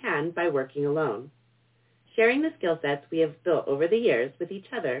than we can by working alone. Sharing the skill sets we have built over the years with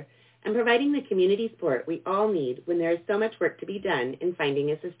each other and providing the community support we all need when there is so much work to be done in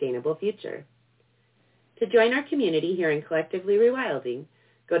finding a sustainable future. To join our community here in Collectively Rewilding,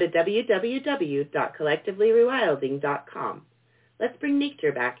 go to www.collectivelyrewilding.com. Let's bring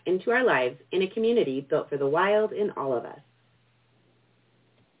nature back into our lives in a community built for the wild in all of us.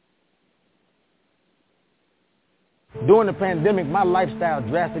 During the pandemic, my lifestyle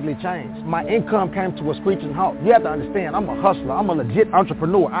drastically changed. My income came to a screeching halt. You have to understand, I'm a hustler. I'm a legit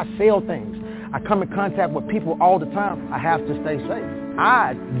entrepreneur. I sell things. I come in contact with people all the time. I have to stay safe.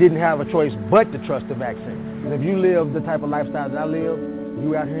 I didn't have a choice but to trust the vaccine. And if you live the type of lifestyle that I live,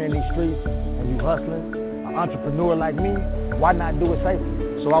 you out here in these streets and you hustling, an entrepreneur like me, why not do it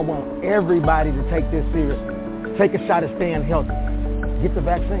safely? So I want everybody to take this seriously. Take a shot at staying healthy. Get the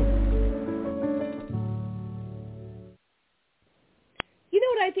vaccine. You know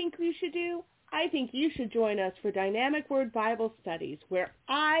what I think you should do? I think you should join us for Dynamic Word Bible Studies, where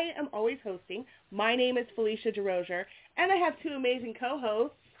I am always hosting. My name is Felicia DeRozier, and I have two amazing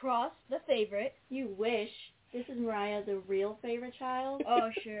co-hosts. Cross, the favorite. You wish. This is Mariah, the real favorite child. Oh,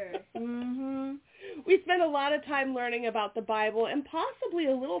 sure. Mm-hmm. We spend a lot of time learning about the Bible and possibly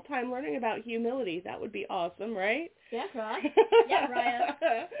a little time learning about humility. That would be awesome, right? Yeah, Cross. Yeah, Mariah.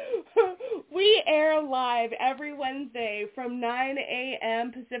 We air live every Wednesday from 9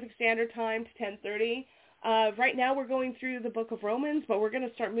 a.m. Pacific Standard Time to 10:30. Right now we're going through the book of Romans, but we're going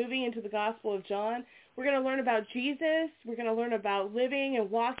to start moving into the Gospel of John. We're going to learn about Jesus. We're going to learn about living and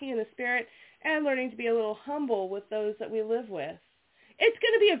walking in the Spirit and learning to be a little humble with those that we live with. It's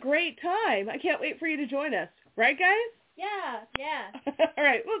going to be a great time. I can't wait for you to join us. Right, guys? Yeah. All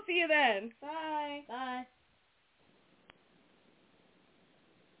right, we'll see you then. Bye. Bye.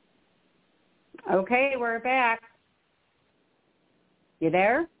 Okay, we're back. You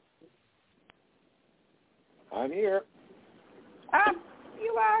there? I'm here. Oh,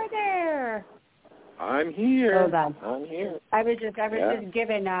 you are there. I'm here. Hold on. I'm here. I was just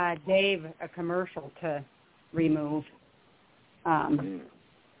giving Dave a commercial to remove.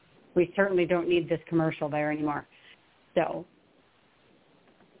 We certainly don't need this commercial there anymore. So,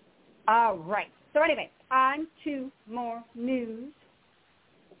 all right. So anyway, on to more news.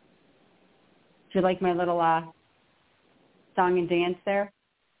 Do you like my little song and dance there?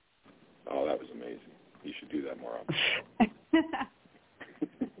 Oh, that was amazing. You should do that more often.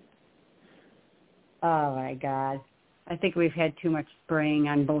 Oh, my God. I think we've had too much spraying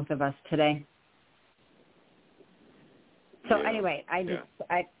on both of us today. So anyway, I'm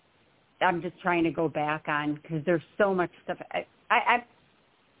just trying to go back on because there's so much stuff.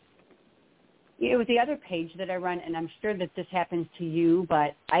 It was the other page that I run, and I'm sure that this happens to you,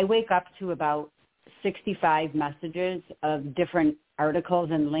 but I wake up to about 65 messages of different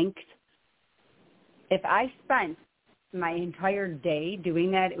articles and links. If I spent my entire day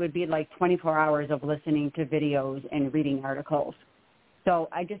doing that, it would be like 24 hours of listening to videos and reading articles. So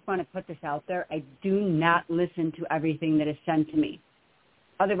I just want to put this out there. I do not listen to everything that is sent to me.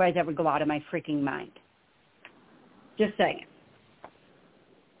 Otherwise, I would go out of my freaking mind. Just saying.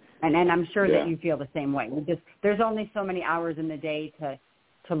 And I'm sure that you feel the same way. There's only so many hours in the day to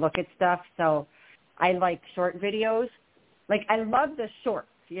look at stuff. So I like short videos. Like, I love the shorts.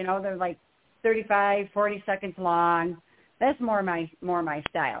 You know, they're like 35, 40 seconds long. That's more my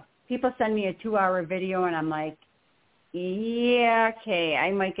style. People send me a 2-hour video, and I'm like, yeah, okay,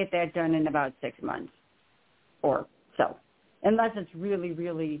 I might get that done in about 6 months or so, unless it's really,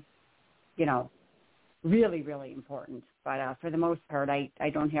 really, really, really important. But for the most part, I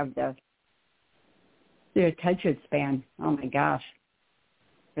don't have the attention span. Oh, my gosh,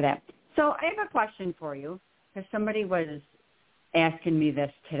 for that. So I have a question for you, because somebody was asking me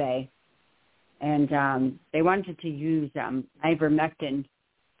this today, and they wanted to use ivermectin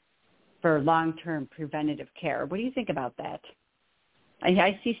for long-term preventative care. What do you think about that?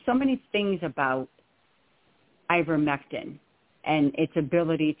 I see so many things about ivermectin and its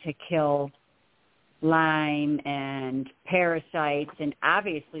ability to kill Lyme and parasites, and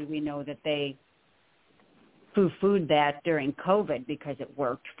obviously we know that they poo-pooed that during COVID because it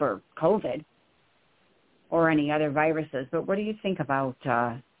worked for COVID or any other viruses. But what do you think about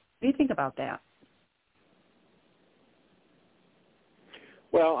that?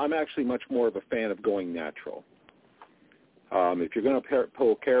 Well, I'm actually much more of a fan of going natural. If you're going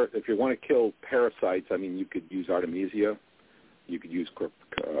to if you want to kill parasites, I mean, you could use Artemisia, you could use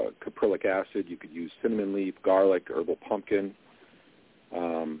caprylic acid, you could use cinnamon leaf, garlic, herbal pumpkin,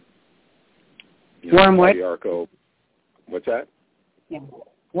 wormwood. What's that? Yeah,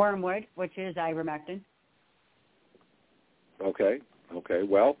 wormwood, which is ivermectin. Okay.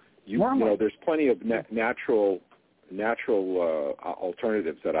 Well, you know, there's plenty of natural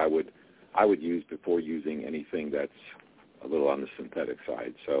alternatives that I would use before using anything that's a little on the synthetic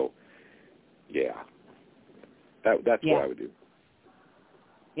side. So, that's what I would do.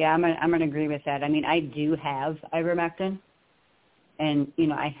 Yeah, I'm gonna agree with that. I mean, I do have ivermectin, And,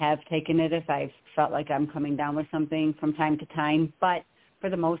 I have taken it if I've felt like I'm coming down with something from time to time. But for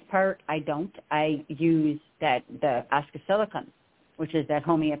the most part, I don't. I use the oscillocum, which is that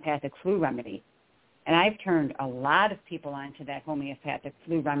homeopathic flu remedy. And I've turned a lot of people onto that homeopathic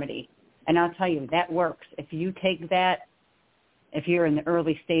flu remedy. And I'll tell you, that works. If you take that, if you're in the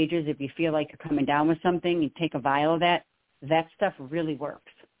early stages, if you feel like you're coming down with something, you take a vial of that stuff really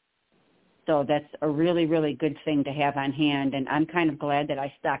works. So that's a really, really good thing to have on hand. And I'm kind of glad that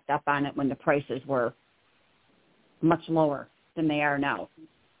I stocked up on it when the prices were much lower than they are now.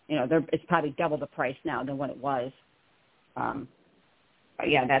 It's probably double the price now than what it was. But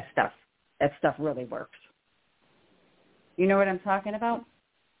yeah, that stuff really works. You know what I'm talking about?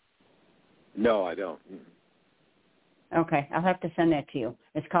 No, I don't. Okay, I'll have to send that to you.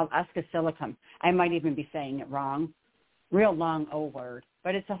 It's called oscillocum. I might even be saying it wrong. Real long O word,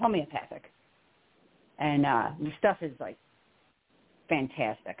 but it's a homeopathic. And the stuff is,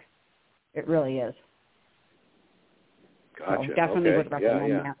 fantastic. It really is. Gotcha. So definitely would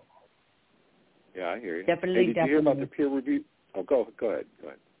recommend that. Yeah, I hear you. Definitely. You hear about the peer review? Oh, go ahead.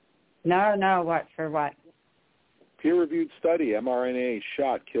 No, what? For what? Peer-reviewed study, mRNA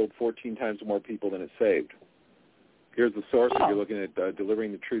shot killed 14 times more people than it saved. Here's the source. If you're looking at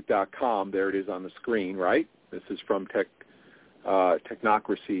deliveringthetruth.com, there it is on the screen, right? This is from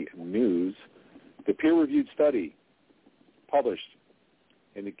Technocracy News. The peer-reviewed study published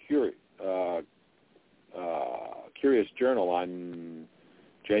in the Curious Journal on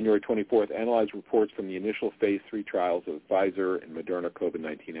January 24th analyzed reports from the initial phase 3 trials of Pfizer and Moderna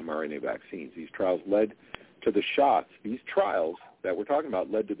COVID-19 mRNA vaccines. These trials led to the shots. These trials that we're talking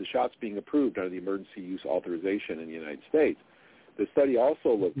about led to the shots being approved under the emergency use authorization in the United States. The study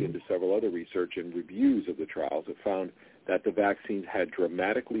also looked into several other research and reviews of the trials that found that the vaccines had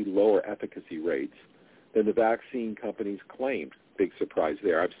dramatically lower efficacy rates than the vaccine companies claimed. Big surprise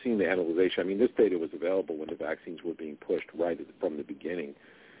there. I've seen the analyzation. This data was available when the vaccines were being pushed right from the beginning.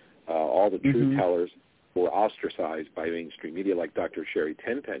 All the truth tellers were ostracized by mainstream media, like Dr. Sherry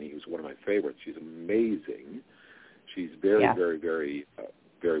Tenpenny, who's one of my favorites. She's amazing. She's very, very, very,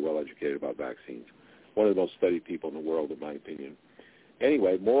 very well educated about vaccines. One of the most studied people in the world, in my opinion.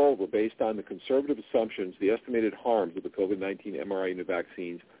 Anyway, moreover, based on the conservative assumptions, the estimated harms of the COVID-19 mRNA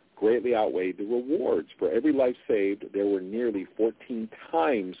vaccines greatly outweighed the rewards. For every life saved, there were nearly 14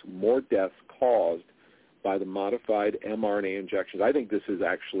 times more deaths caused by the modified mRNA injections. I think this is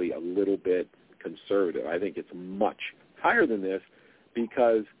actually a little bit conservative. I think it's much higher than this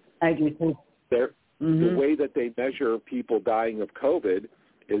because the way that they measure people dying of COVID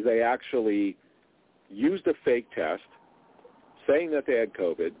is they actually used a fake test saying that they had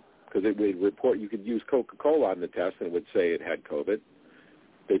COVID, because it would report, you could use Coca-Cola on the test and it would say it had COVID.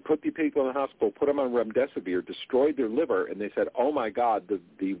 They put the people in the hospital, put them on remdesivir, destroyed their liver, and they said, oh, my God,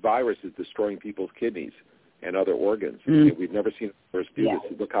 the virus is destroying people's kidneys and other organs. We've never seen a virus do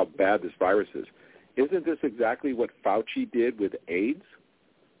this. Look how bad this virus is. Isn't this exactly what Fauci did with AIDS?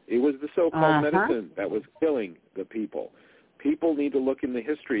 It was the so-called medicine that was killing the people. People need to look in the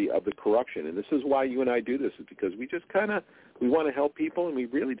history of the corruption, and this is why you and I do this, is because we just we want to help people, and we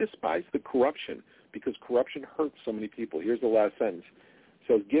really despise the corruption because corruption hurts so many people. Here's the last sentence.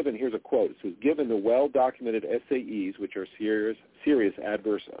 So here's a quote. It says, given the well-documented SAEs, which are serious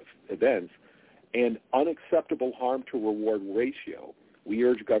adverse events, and unacceptable harm to reward ratio, we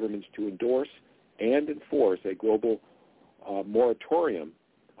urge governments to endorse and enforce a global moratorium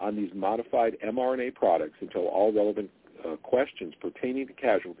on these modified mRNA products until all relevant questions pertaining to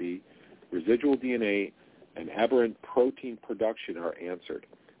casualty, residual DNA, and aberrant protein production are answered.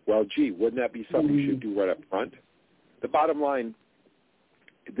 Well, gee, wouldn't that be something you should do right up front? The bottom line,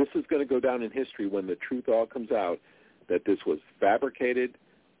 this is going to go down in history when the truth all comes out, that this was fabricated,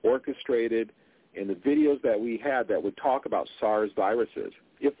 orchestrated, and the videos that we had that would talk about SARS viruses.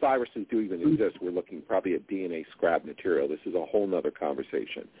 If viruses do even exist, we're looking probably at DNA scrap material. This is a whole other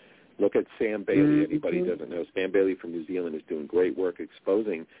conversation. Look at Sam Bailey. Anybody who doesn't know, Sam Bailey from New Zealand is doing great work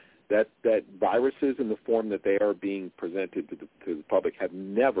exposing that viruses in the form that they are being presented to the public have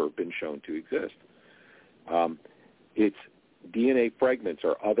never been shown to exist. It's DNA fragments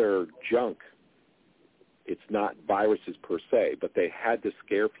or other junk. It's not viruses per se, but they had to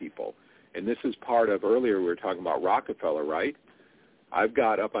scare people. And this is part of, earlier we were talking about Rockefeller, right? I've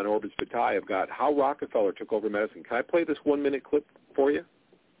got up on Orbis Vitae, I've got how Rockefeller took over medicine. Can I play this 1-minute clip for you?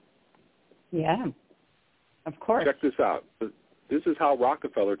 Yeah, of course. Check this out. This is how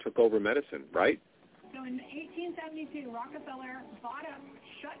Rockefeller took over medicine, right? So in 1872, Rockefeller bought up,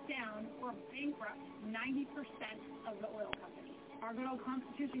 shut down, or bankrupt 90% of the oil companies. Our good old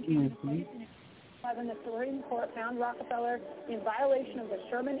Constitution came into place. The Supreme Court found Rockefeller in violation of the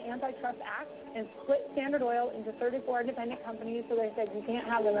Sherman Antitrust Act and split Standard Oil into 34 independent companies. So they said, you can't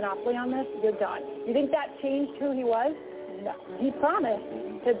have the monopoly on this. You're done. You think that changed who he was? No. He promised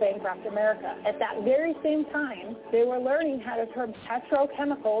to bankrupt America. At that very same time, they were learning how to turn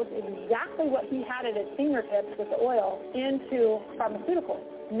petrochemicals, exactly what he had at his fingertips with the oil, into pharmaceuticals.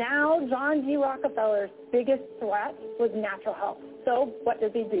 Now, John D. Rockefeller's biggest threat was natural health. So what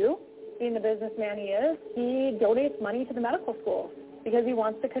does he do? Being the businessman he is, he donates money to the medical schools because he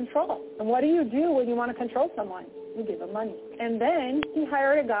wants to control. And what do you do when you want to control someone? You give him money. And then he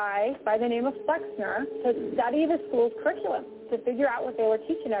hired a guy by the name of Flexner to study the school's curriculum, to figure out what they were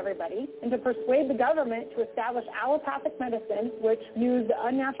teaching everybody, and to persuade the government to establish allopathic medicine, which used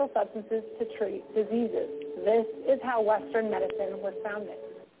unnatural substances to treat diseases. This is how Western medicine was founded.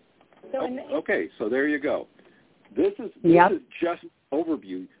 So okay, so there you go. This is just an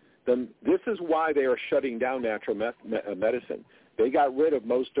overview. This is why they are shutting down natural medicine. They got rid of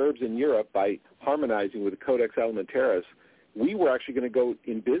most herbs in Europe by harmonizing with the Codex Alimentarius. We were actually going to go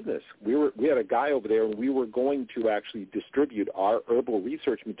in business. We had a guy over there, and we were going to actually distribute our herbal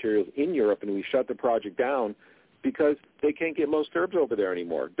research materials in Europe, and we shut the project down because they can't get most herbs over there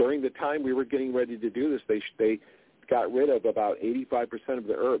anymore. During the time we were getting ready to do this, they got rid of about 85% of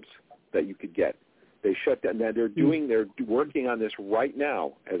the herbs that you could get. They shut down. Now they're working on this right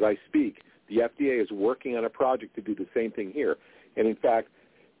now as I speak. The FDA is working on a project to do the same thing here. And in fact,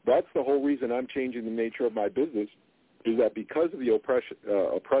 that's the whole reason I'm changing the nature of my business, is that because of the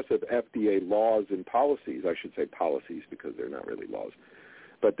oppressive FDA laws and policies, I should say policies because they're not really laws,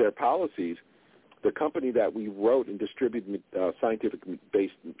 but they're policies, the company that we wrote and distributed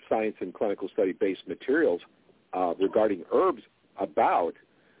scientific-based science and clinical study-based materials regarding herbs about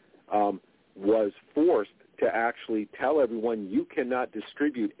was forced to actually tell everyone you cannot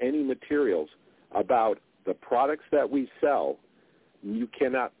distribute any materials about the products that we sell. You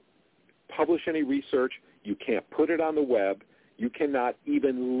cannot publish any research. You can't put it on the web. You cannot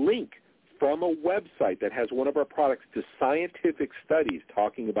even link from a website that has one of our products to scientific studies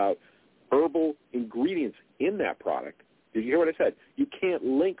talking about herbal ingredients in that product. Did you hear what I said? You can't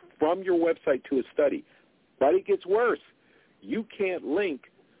link from your website to a study. But it gets worse. You can't link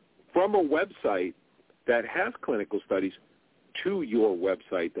from a website that has clinical studies to your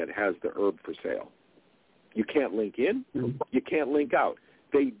website that has the herb for sale. You can't link in. You can't link out.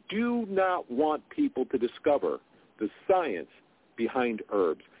 They do not want people to discover the science behind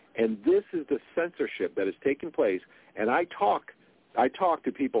herbs. And this is the censorship that has taken place. And I talk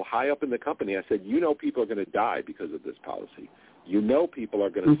to people high up in the company. I said, people are going to die because of this policy. People are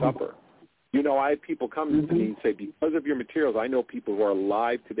going to suffer. I had people come to me and say, because of your materials, I know people who are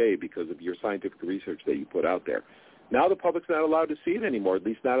alive today because of your scientific research that you put out there. Now the public's not allowed to see it anymore, at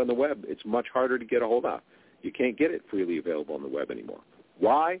least not on the web. It's much harder to get a hold of. You can't get it freely available on the web anymore.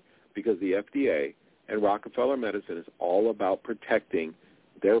 Why? Because the FDA and Rockefeller Medicine is all about protecting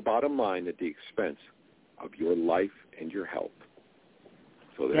their bottom line at the expense of your life and your health.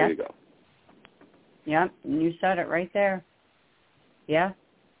 So there you go. Yeah, you said it right there. Yeah.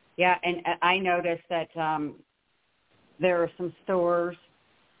 Yeah, and I noticed that there are some stores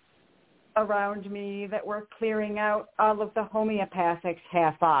around me that were clearing out all of the homeopathics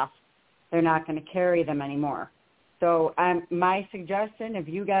half off. They're not going to carry them anymore. So my suggestion, if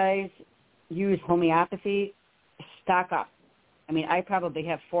you guys use homeopathy, stock up. I mean, I probably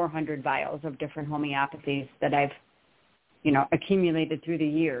have 400 vials of different homeopathies that I've, accumulated through the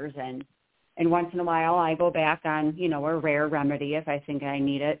years. And once in a while I go back on, a rare remedy if I think I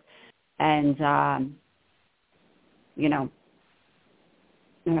need it. And,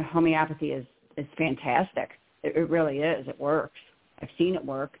 homeopathy is fantastic. It really is. It works. I've seen it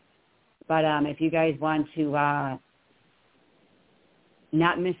work. But if you guys want to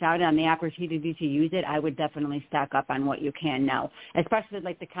not miss out on the opportunity to use it, I would definitely stock up on what you can now, especially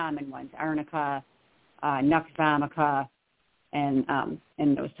like the common ones, arnica, nux vomica, and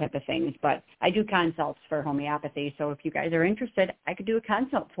those type of things. But I do consults for homeopathy, so if you guys are interested, I could do a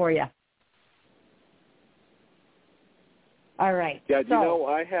consult for you. All right. Yeah,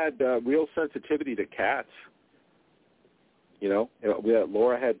 I had real sensitivity to cats.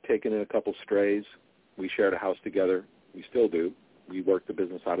 Laura had taken in a couple strays. We shared a house together. We still do. We worked the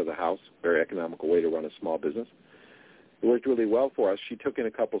business out of the house. Very economical way to run a small business. It worked really well for us. She took in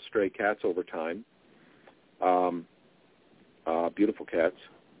a couple stray cats over time. Beautiful cats.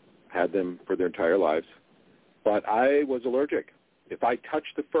 Had them for their entire lives. But I was allergic. If I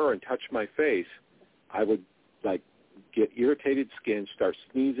touched the fur and touched my face, I would, get irritated skin, start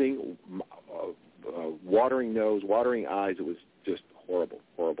sneezing, watering nose, watering eyes. It was just horrible,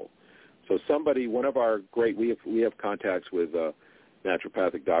 horrible. So one of our great, we have contacts with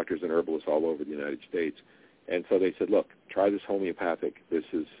naturopathic doctors and herbalists all over the United States. And so they said, look, try this homeopathic. This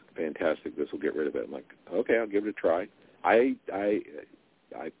is fantastic. This will get rid of it. I'm like, okay, I'll give it a try. I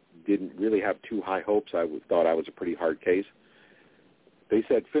didn't really have too high hopes. I thought I was a pretty hard case. They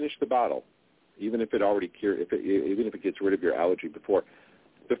said, finish the bottle, even if it already even if it gets rid of your allergy before.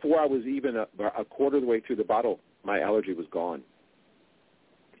 Before I was even a quarter of the way through the bottle, my allergy was gone.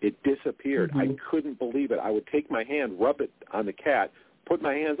 It disappeared. I couldn't believe it. I would take my hand, rub it on the cat, put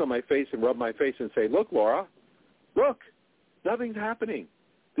my hands on my face and rub my face and say, look, Laura, look, nothing's happening.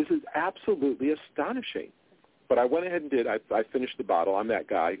 This is absolutely astonishing. But I went ahead and did. I finished the bottle. I'm that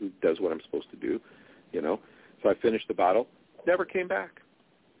guy who does what I'm supposed to do, you know. So I finished the bottle. Never came back.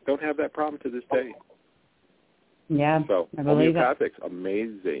 Don't have that problem to this day. Yeah, so I believe homeopathics,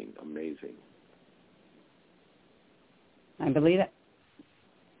 amazing. I believe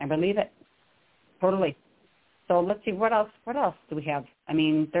it. Totally. So let's see, what else do we have? I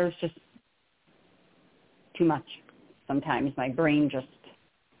mean, there's just too much. Sometimes my brain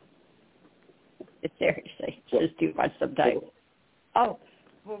it's just too much sometimes. Oh,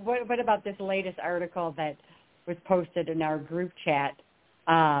 what about this latest article that was posted in our group chat?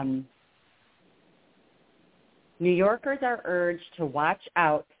 New Yorkers are urged to watch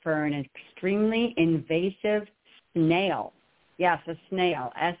out for an extremely invasive snail. Yes, a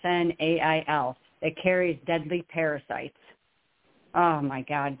snail, snail, that carries deadly parasites. Oh, my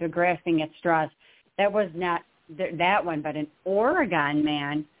God, they're grasping at straws. That was not that one, but an Oregon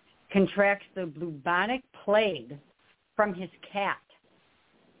man contracts the bubonic plague from his cat.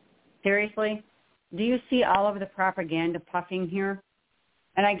 Seriously? Do you see all of the propaganda puffing here?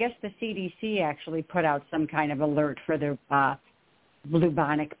 And I guess the CDC actually put out some kind of alert for the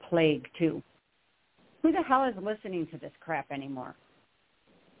bubonic plague, too. Who the hell is listening to this crap anymore?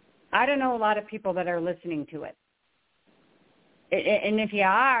 I don't know a lot of people that are listening to it. And if you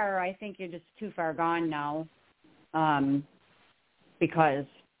are, I think you're just too far gone now, because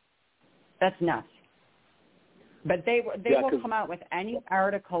that's nuts. But they will come out with any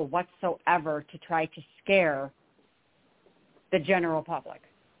article whatsoever to try to scare the general public.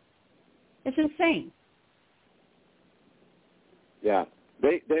 It's insane. Yeah.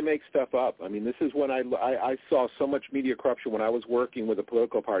 They make stuff up. I mean, this is when I saw so much media corruption when I was working with a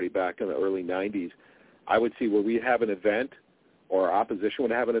political party back in the early 90s. I would see where we'd have an event or our opposition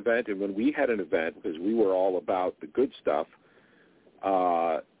would have an event, and when we had an event, because we were all about the good stuff,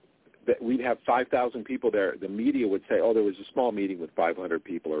 that we'd have 5,000 people there. The media would say, oh, there was a small meeting with 500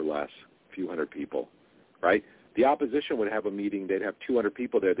 people or less, a few hundred people, right? The opposition would have a meeting. They'd have 200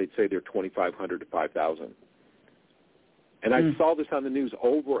 people there. They'd say they're 2,500 to 5,000. And I saw this on the news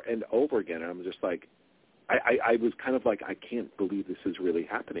over and over again, and I'm just like, I was kind of like, I can't believe this is really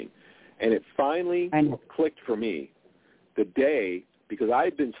happening. And it finally clicked for me the day, because I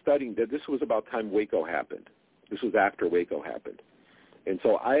had been studying that this was about time Waco happened. This was after Waco happened. And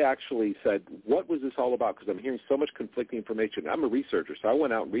so I actually said, what was this all about? Because I'm hearing so much conflicting information. I'm a researcher, so I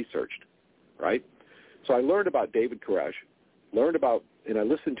went out and researched, right? So I learned about David Koresh, and I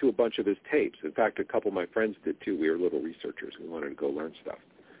listened to a bunch of his tapes. In fact, a couple of my friends did too. We were little researchers. We wanted to go learn stuff.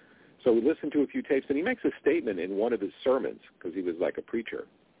 So we listened to a few tapes, and he makes a statement in one of his sermons, because he was like a preacher,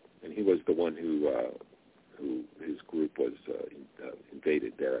 and he was the one who his group was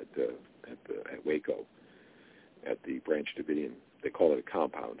invaded there at Waco, at the Branch Davidian. They call it a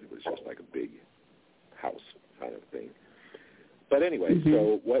compound. It was just like a big house kind of thing. But anyway,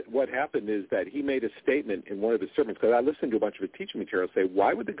 so what happened is that he made a statement in one of his sermons, because I listened to a bunch of his teaching material, say,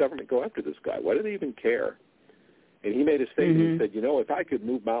 why would the government go after this guy? Why do they even care? And he made a statement. He said, you know, if I could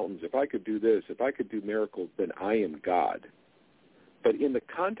move mountains, if I could do this, if I could do miracles, then I am God. But in the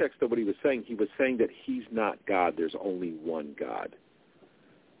context of what he was saying that he's not God. There's only one God.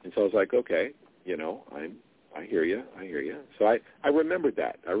 And so I was like, okay, you know, I hear you. So I remembered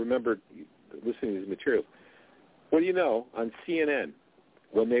that. I remembered listening to his materials. Well, you know, on CNN,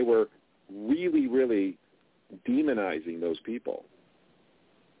 when they were really, really demonizing those people,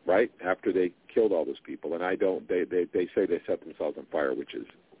 right, after they killed all those people, and they say they set themselves on fire, which is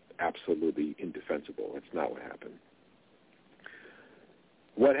absolutely indefensible. That's not what happened.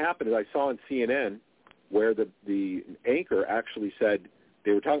 What happened is I saw on CNN where the anchor actually said,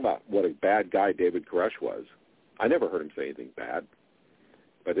 they were talking about what a bad guy David Koresh was. I never heard him say anything bad,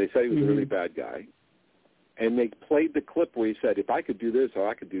 but they said he was a really bad guy. And they played the clip where he said, if I could do this or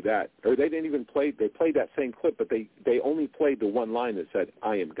I could do that. Or they didn't even play, they played that same clip, but they only played the one line that said,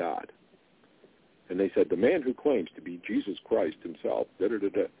 I am God. And they said, the man who claims to be Jesus Christ himself,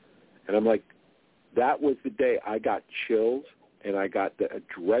 da-da-da-da. And I'm like, that was the day I got chills and I got a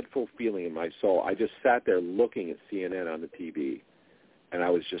dreadful feeling in my soul. I just sat there looking at CNN on the TV, and I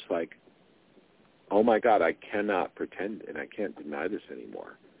was just like, oh, my God, I cannot pretend and I can't deny this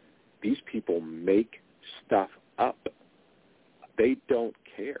anymore. These people make stuff up. They don't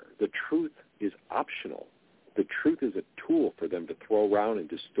care. The truth is optional. The truth is a tool for them to throw around and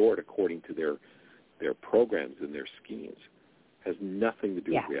distort according to their programs and their schemes. It has nothing to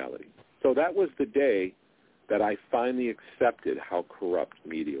do with reality. So that was the day that I finally accepted how corrupt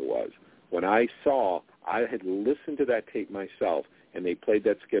media was. When I had listened to that tape myself, and they played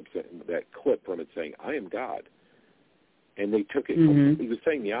that clip from it saying, I am God. And they took it, he was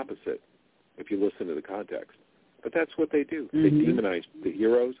saying the opposite, if you listen to the context. But that's what they do. They demonize the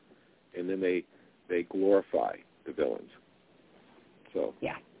heroes, and then they glorify the villains. So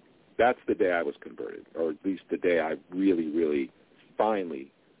that's the day I was converted, or at least the day I really, really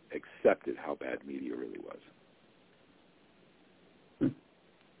finally accepted how bad media really was.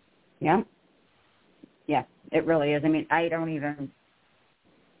 Yeah. Yeah, it really is. I mean, I don't even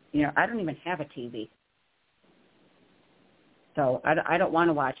have a TV. So I don't want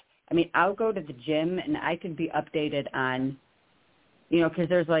to watch. I mean, I'll go to the gym and I can be updated on, because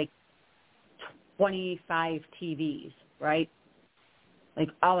there's like 25 TVs, right? Like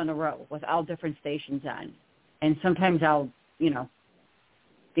all in a row with all different stations on. And sometimes I'll,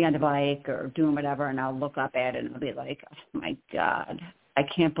 be on the bike or doing whatever, and I'll look up at it and I'll be like, oh, my God. I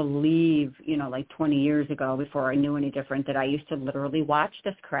can't believe, like 20 years ago, before I knew any different, that I used to literally watch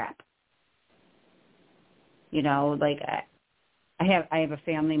this crap. Like I have a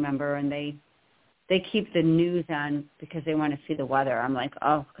family member, and they keep the news on because they want to see the weather. I'm like,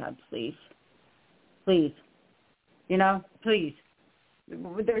 oh God, please, please, please.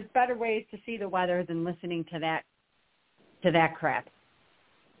 There's better ways to see the weather than listening to that crap.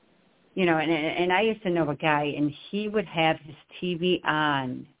 And I used to know a guy, and he would have his TV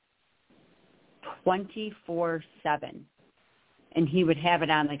on 24/7, and he would have it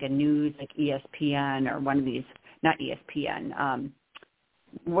on like a news, like ESPN or one of these, not ESPN.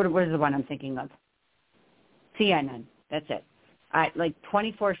 What is the one I'm thinking of? CNN. That's it. Like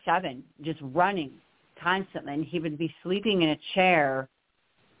 24/7, just running constantly, and he would be sleeping in a chair,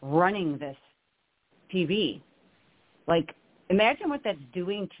 running this TV, like. Imagine what that's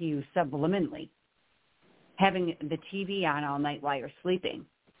doing to you subliminally, having the TV on all night while you're sleeping,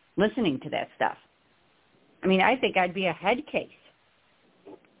 listening to that stuff. I mean, I think I'd be a head case,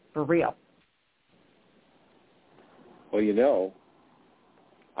 for real. Well,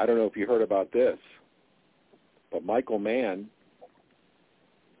 I don't know if you heard about this, but Michael Mann,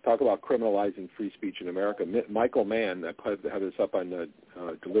 talk about criminalizing free speech in America. Michael Mann, I have this up on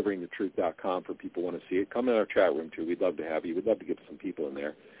deliveringthetruth.com for people who want to see it. Come in our chat room, too. We'd love to have you. We'd love to get some people in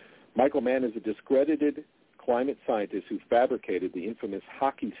there. Michael Mann is a discredited climate scientist who fabricated the infamous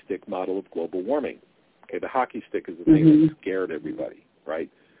hockey stick model of global warming. Okay, the hockey stick is the thing that scared everybody, right?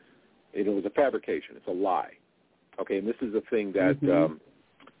 And it was a fabrication. It's a lie. Okay, and this is a thing that,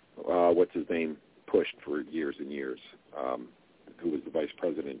 what's his name, pushed for years and years, who was the vice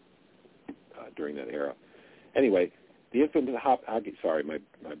president during that era. Anyway, the infamous hockey. Sorry, my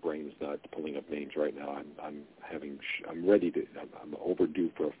brain is not pulling up names right now. I'm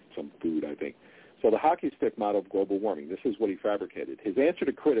overdue for some food, I think. So the hockey stick model of global warming. This is what he fabricated. His answer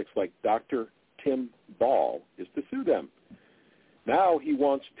to critics like Dr. Tim Ball is to sue them. Now he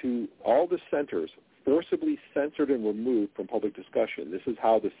wants all the centers forcibly censored and removed from public discussion. This is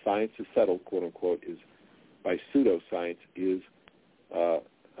how the science is settled, quote unquote, is by pseudoscience is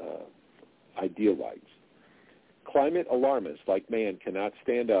idealized. Climate alarmists like Mann cannot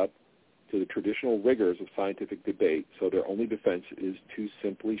stand up to the traditional rigors of scientific debate, so their only defense is to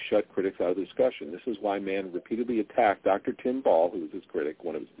simply shut critics out of the discussion. This is why Mann repeatedly attacked Dr. Tim Ball, who was his critic,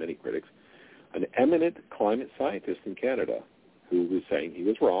 one of his many critics, an eminent climate scientist in Canada, who was saying he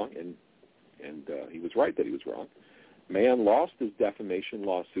was wrong, and he was right that he was wrong. Mann lost his defamation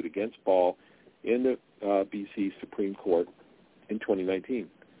lawsuit against Ball in the BC Supreme Court in 2019.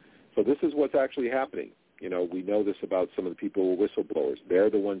 So this is what's actually happening. We know this about some of the people who are whistleblowers. They're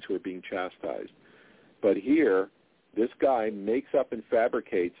the ones who are being chastised. But here, this guy makes up and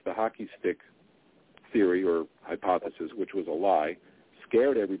fabricates the hockey stick theory or hypothesis, which was a lie,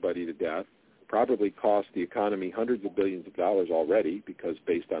 scared everybody to death, probably cost the economy hundreds of billions of dollars already because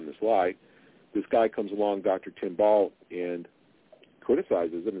based on this lie, this guy comes along, Dr. Tim Ball, and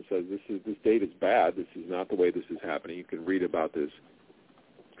criticizes him and says, this date is bad. This is not the way this is happening. You can read about this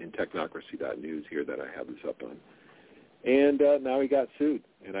in technocracy.news here that I have this up on. And now he got sued.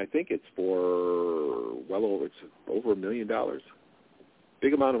 And I think it's for over $1 million.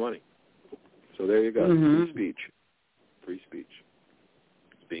 Big amount of money. So there you go. Free speech. free speech.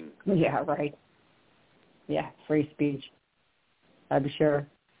 It's being Yeah, right. Yeah, free speech. I'm sure.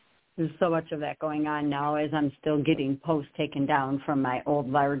 There's so much of that going on now as I'm still getting posts taken down from my old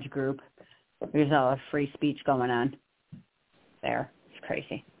large group. There's all free speech going on there. It's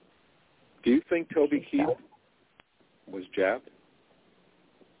crazy. Do you think Toby Keith was jabbed?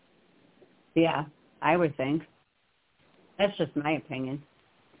 Yeah, I would think. That's just my opinion.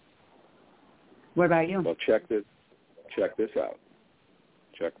 What about you? Well, check this out.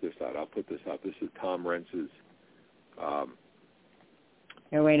 Check this out. I'll put this out. This is Tom Rentz's.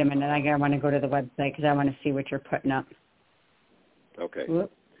 Here, wait a minute. I want to go to the website because I want to see what you're putting up. Okay.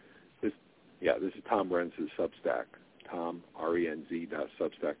 Whoop. This is Tom Rentz's Substack. Tom,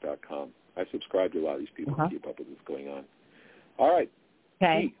 RENZ.substack.com. I subscribe to a lot of these people to keep up with what's going on. All right.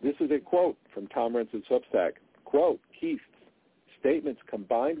 Okay. Keith, this is a quote from Tom Rentz's Substack. Quote, Keith's statements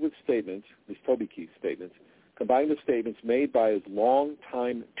combined with statements, these Toby Keith statements, combined with statements made by his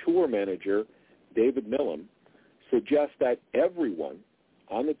longtime tour manager, David Millam, suggest that everyone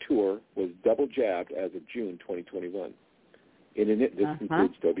on the tour was double jabbed as of June 2021. This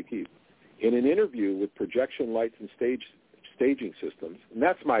includes Toby Keith. In an interview with Projection Lights and Staging Systems, and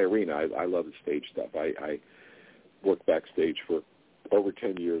that's my arena. I love the stage stuff. I worked backstage for over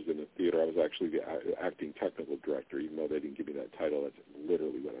 10 years in the theater. I was actually the acting technical director, even though they didn't give me that title. That's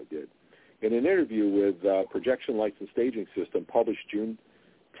literally what I did. In an interview with Projection Lights and Staging System, published June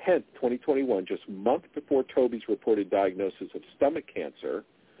 10th, 2021, just a month before Toby's reported diagnosis of stomach cancer,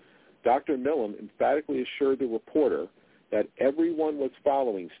 Dr. Millam emphatically assured the reporter that everyone was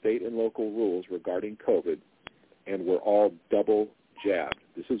following state and local rules regarding COVID and were all double jabbed.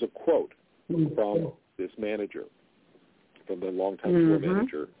 This is a quote from this manager, from the longtime tour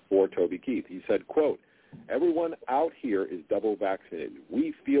manager for Toby Keith. He said, quote, everyone out here is double vaccinated.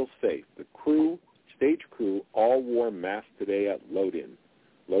 We feel safe. The crew, stage crew, all wore masks today at load-in.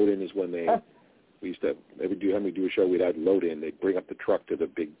 Load-in is when we used to, every time we do a show, we'd add load-in. They'd bring up the truck to the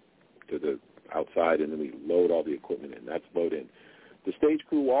outside, and then we load all the equipment in. That's load-in. The stage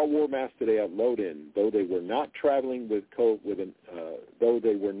crew all wore masks today at load-in, though they were not traveling with a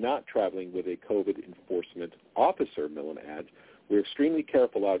COVID enforcement officer. Millam adds, we're extremely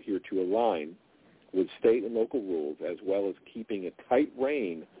careful out here to align with state and local rules, as well as keeping a tight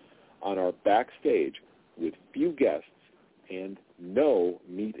rein on our backstage with few guests and no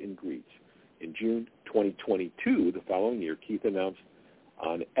meet and greets. In June 2022, the following year, Keith announced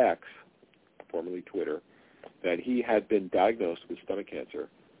on X, formerly Twitter, that he had been diagnosed with stomach cancer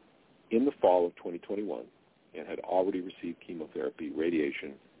in the fall of 2021 and had already received chemotherapy,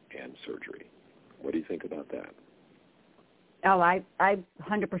 radiation, and surgery. What do you think about that? Oh, I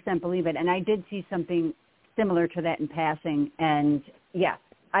 100% believe it. And I did see something similar to that in passing. And, yeah,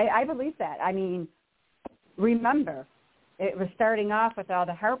 I believe that. I mean, remember, it was starting off with all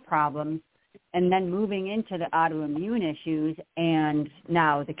the heart problems and then moving into the autoimmune issues and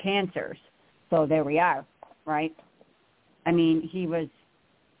now the cancers. So there we are, right? I mean, he was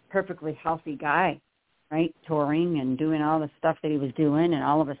a perfectly healthy guy, right, touring and doing all the stuff that he was doing, and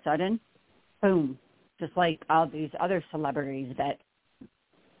all of a sudden, boom, just like all these other celebrities that,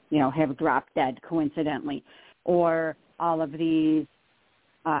 you know, have dropped dead coincidentally, or all of these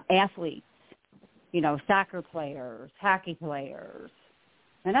athletes, you know, soccer players, hockey players.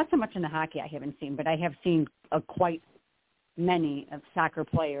 And not so much in the hockey I haven't seen, but I have seen quite many of soccer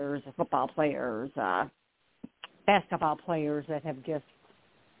players, football players, basketball players that have just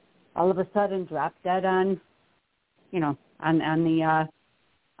all of a sudden dropped dead on, you know, on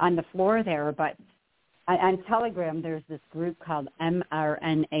the floor there. But on Telegram, there's this group called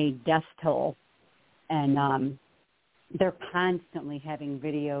mRNA Death Toll, and they're constantly having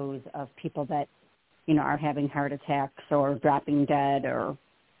videos of people that, you know, are having heart attacks or dropping dead or,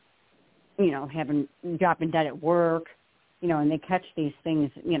 you know, dropping dead at work, you know, and they catch these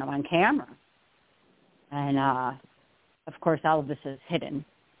things, you know, on camera. And, of course, all of this is hidden,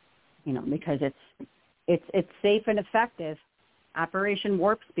 you know, because it's safe and effective. Operation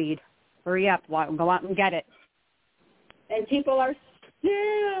Warp Speed. Hurry up. Go out and get it. And people are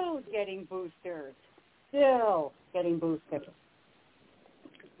still getting boosters. Still getting boosters.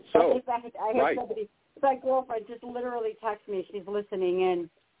 So, I had somebody, my girlfriend just literally texted me. She's listening in,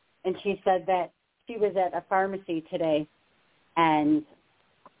 and she said that she was at a pharmacy today, and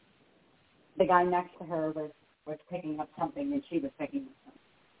the guy next to her was picking up something, and she was picking up something.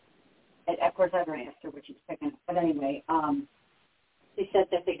 And of course, I never asked her what she was picking up. But anyway, she said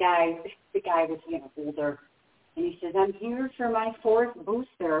that the guy was, you know, older, and he says, I'm here for my 4th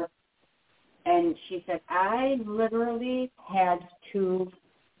booster. And she said, I literally had to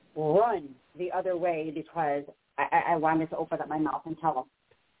run the other way because I wanted to open up my mouth and tell them.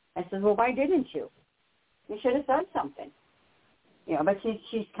 I said, well, why didn't you? You should have said something. You know, but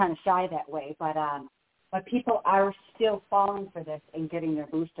she's kind of shy that way. But people are still falling for this and getting their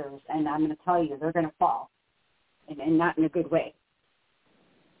boosters, and I'm going to tell you, they're going to fall, and not in a good way.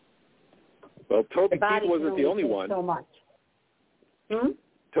 Well, Toby Keith wasn't the only one. So much.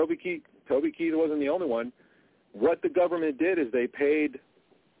 Toby Keith wasn't the only one. What the government did is they paid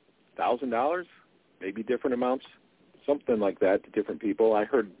 $1,000, maybe different amounts, something like that, to different people. I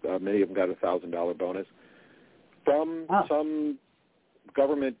heard many of them got a $1,000 bonus from some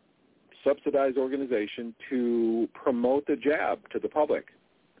government subsidized organization to promote the jab to the public,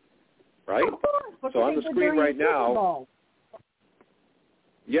 right? So on the screen right now,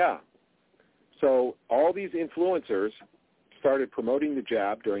 yeah. So all these influencers started promoting the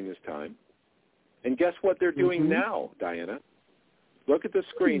jab during this time. And guess what they're doing now, Diana? Look at the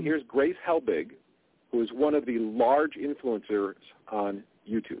screen. Here's Grace Helbig, who is one of the large influencers on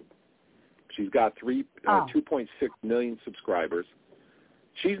YouTube. She's got 2.6 million subscribers.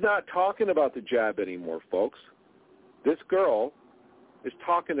 She's not talking about the jab anymore, folks. This girl is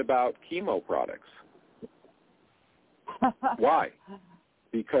talking about chemo products. Why?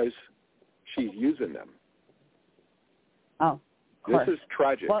 Because she's using them. Oh, this is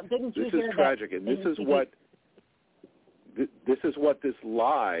tragic. Well, this is tragic, and this is what this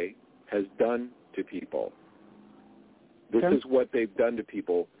lie has done to people. This is what they've done to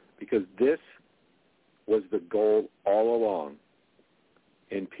people, because this was the goal all along.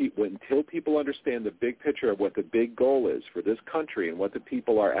 And until people understand the big picture of what the big goal is for this country and what the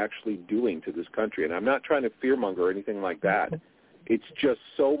people are actually doing to this country, and I'm not trying to fearmonger or anything like that, it's just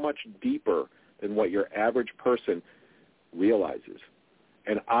so much deeper than what your average person realizes.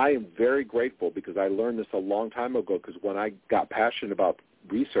 And I am very grateful, because I learned this a long time ago, because when I got passionate about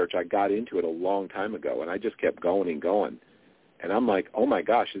research, I got into it a long time ago, and I just kept going and going. And I'm like, oh, my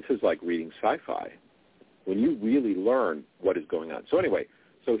gosh, this is like reading sci-fi when you really learn what is going on. So anyway,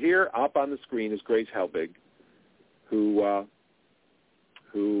 so here up on the screen is Grace Helbig, who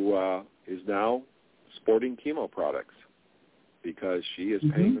is now sporting chemo products because she is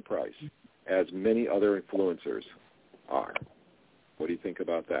paying the price, as many other influencers are. What do you think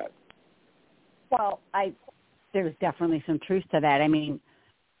about that? Well, there's definitely some truth to that. I mean,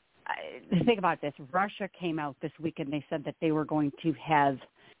 think about this. Russia came out this week and they said that they were going to have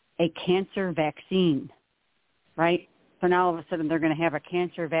a cancer vaccine, right? So now all of a sudden they're going to have a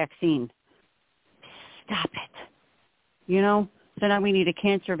cancer vaccine. Stop it. You know? So now we need a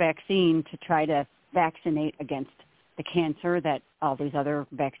cancer vaccine to try to vaccinate against the cancer that all these other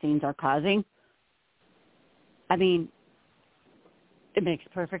vaccines are causing. I mean, it makes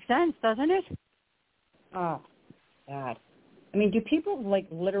perfect sense, doesn't it? Oh, God. I mean, do people, like,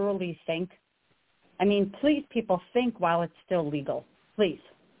 literally think? I mean, please, people, think while it's still legal. Please.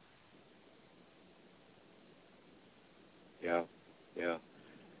 Yeah.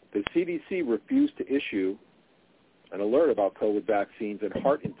 The CDC refused to issue an alert about COVID vaccines and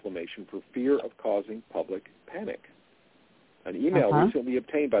heart inflammation for fear of causing public panic. An email recently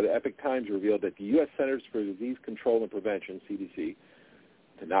obtained by the Epoch Times revealed that the U.S. Centers for Disease Control and Prevention, CDC,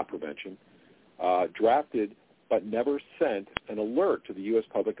 not prevention, drafted but never sent an alert to the U.S.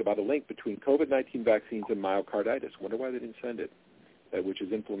 public about a link between COVID-19 vaccines and myocarditis. Wonder why they didn't send it, which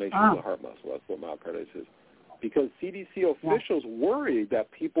is inflammation of the heart muscle. That's what myocarditis is. Because CDC officials worried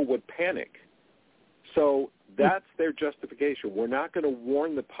that people would panic. So that's their justification. We're not going to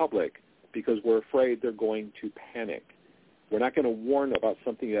warn the public because we're afraid they're going to panic. We're not going to warn about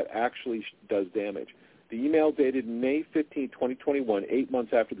something that actually does damage. The email dated May 15, 2021, 8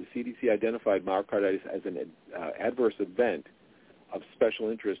 months after the CDC identified myocarditis as an adverse event of special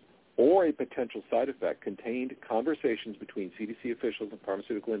interest or a potential side effect, contained conversations between CDC officials and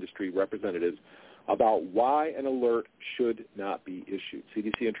pharmaceutical industry representatives about why an alert should not be issued.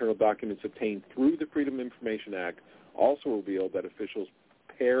 CDC internal documents obtained through the Freedom of Information Act also revealed that officials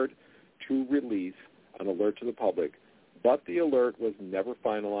prepared to release an alert to the public, but the alert was never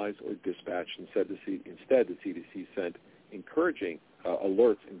finalized or dispatched. Instead, the CDC sent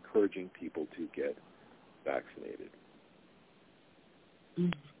alerts encouraging people to get vaccinated.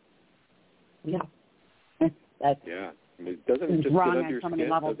 Yeah. Yeah. I mean, doesn't it just get under your skin?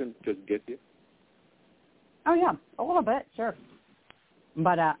 Doesn't it just get you? Oh, yeah, a little bit, sure.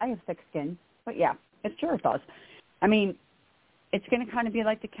 But I have thick skin. But, yeah, it sure does. I mean, it's going to kind of be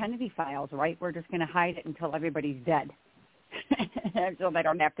like the Kennedy files, right? We're just going to hide it until everybody's dead. So they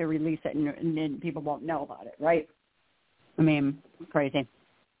don't have to release it and then people won't know about it, right? I mean, crazy. It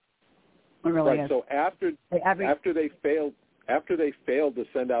really is. So after they failed to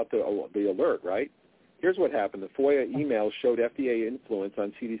send out the alert, right? Here's what happened. The FOIA email showed FDA influence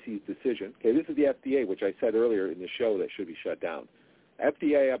on CDC's decision. Okay, this is the FDA, which I said earlier in the show that should be shut down.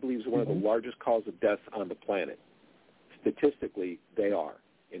 FDA, I believe, is one of the largest cause of deaths on the planet. Statistically, they are,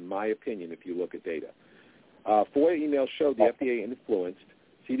 in my opinion, if you look at data. FOIA emails showed the FDA influenced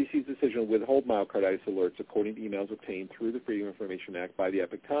CDC's decision to withhold myocarditis alerts according to emails obtained through the Freedom of Information Act by the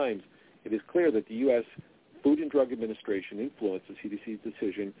Epoch Times. It is clear that the U.S. Food and Drug Administration influenced the CDC's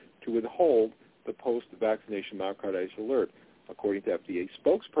decision to withhold the post-vaccination myocarditis alert. According to FDA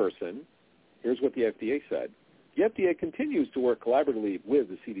spokesperson, here's what the FDA said. The FDA continues to work collaboratively with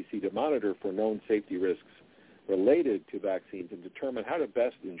the CDC to monitor for known safety risks related to vaccines and determine how to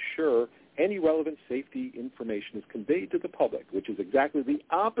best ensure any relevant safety information is conveyed to the public, which is exactly the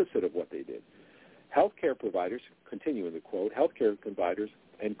opposite of what they did. Healthcare providers, continuing the quote, healthcare providers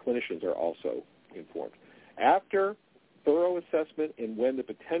and clinicians are also informed. After thorough assessment and when the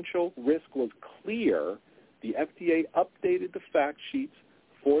potential risk was clear, the FDA updated the fact sheets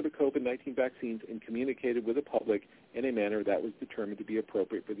for the COVID-19 vaccines and communicated with the public in a manner that was determined to be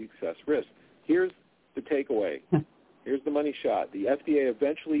appropriate for the excess risk. Here's the takeaway. Here's the money shot. The FDA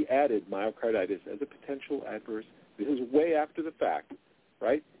eventually added myocarditis as a potential adverse. This is way after the fact,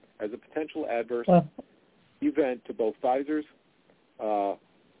 right? As a potential adverse event to both Pfizer's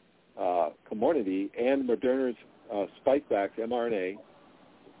Comirnaty and Moderna's Spikevax mRNA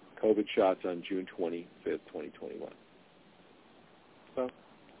COVID shots on June 25th, 2021. So,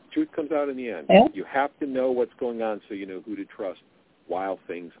 truth comes out in the end. Yeah. You have to know what's going on so you know who to trust while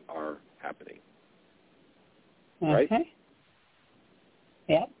things are happening. Right? Okay.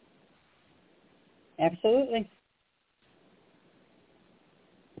 Yep. Absolutely.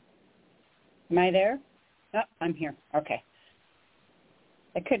 Am I there? Oh, I'm here. Okay.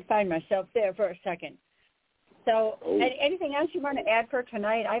 I couldn't find myself there for a second. So, anything else you want to add for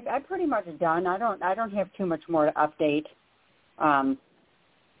tonight? I'm pretty much done. I don't have too much more to update.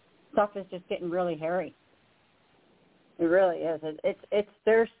 Stuff is just getting really hairy. It really is. It's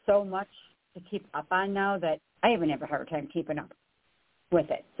there's so much to keep up on now that I even have a hard time keeping up with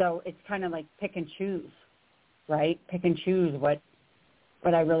it. So it's kind of like pick and choose, right? Pick and choose what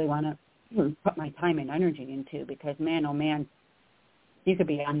I really want to put my time and energy into, because man, oh man, you could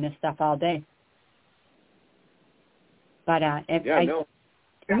be on this stuff all day. But I was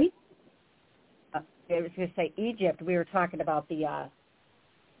going to say Egypt. We were talking about the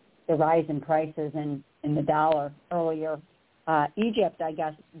rise in prices and the dollar earlier. Egypt, I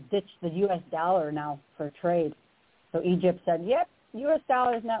guess, ditched the U.S. dollar now for trade. So Egypt said, "Yep, U.S.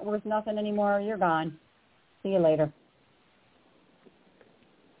 dollar is not worth nothing anymore. You're gone. See you later."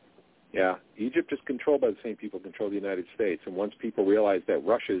 Yeah, Egypt is controlled by the same people who control the United States. And once people realize that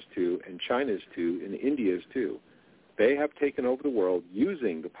Russia is too, and China is too, and India is too, they have taken over the world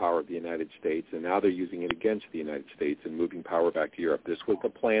using the power of the United States, and now they're using it against the United States and moving power back to Europe. This was a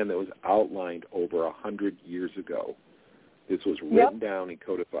plan that was outlined over 100 years ago. This was written down and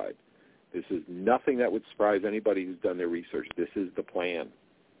codified. This is nothing that would surprise anybody who's done their research. This is the plan.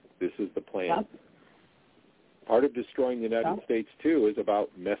 This is the plan. Yep. Part of destroying the United States, too, is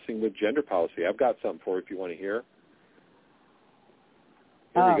about messing with gender policy. I've got something for you if you want to hear.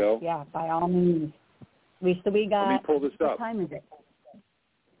 Here we go. Yeah, by all means. We got, let me pull this up. What time is it?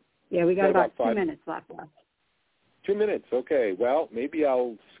 Yeah, we got about 2 minutes left. 2 minutes, okay. Well, maybe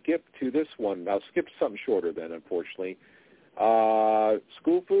I'll skip to this one. I'll skip something shorter then, unfortunately.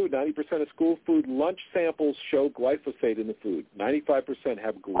 School food, 90% of school food lunch samples show glyphosate in the food. 95%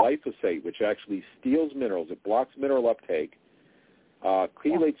 have glyphosate, which actually steals minerals. It blocks mineral uptake,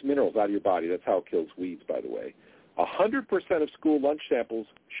 chelates minerals out of your body. That's how it kills weeds, by the way. 100% of school lunch samples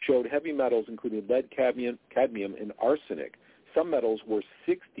showed heavy metals, including lead, cadmium, and arsenic. Some metals were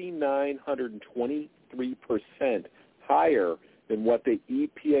 6,923% higher than what the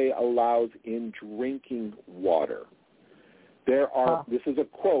EPA allows in drinking water. This is a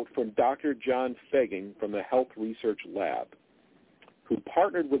quote from Dr. John Fagan from the Health Research Lab, who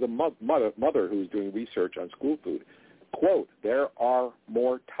partnered with a mother who was doing research on school food. Quote, "There are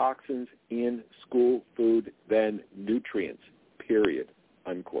more toxins in school food than nutrients, period,"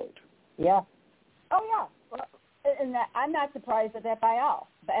 unquote. Yeah. Oh, yeah. Well, and I'm not surprised at that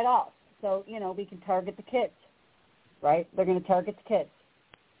at all. So, we can target the kids, right? They're going to target the kids.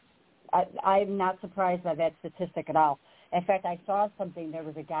 I'm not surprised by that statistic at all. In fact, I saw something. There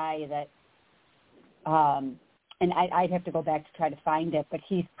was a guy that, and I'd have to go back to try to find it, but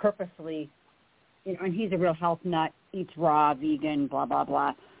he's purposely, and he's a real health nut, eats raw, vegan, blah, blah,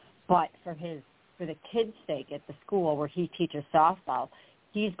 blah. But for the kids' sake at the school where he teaches softball,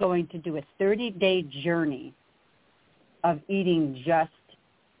 he's going to do a 30-day journey of eating just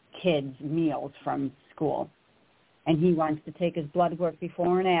kids' meals from school, and he wants to take his blood work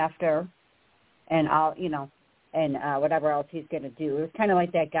before and after, and whatever else he's going to do. It was kind of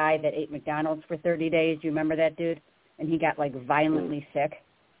like that guy that ate McDonald's for 30 days. Do you remember that dude? And he got like violently sick.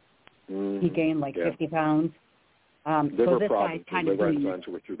 He gained like 50 pounds. So this guy's kind of doing enzymes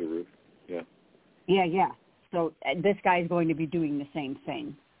were through the roof. Yeah. Yeah. So this guy's going to be doing the same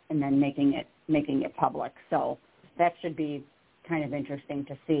thing and then making it public. So that should be kind of interesting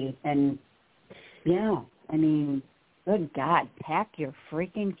to see. And yeah, I mean, good God, pack your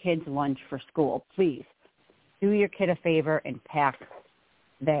freaking kids' lunch for school, please. Do your kid a favor and pack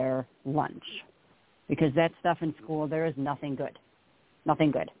their lunch, because that stuff in school, there is nothing good. Nothing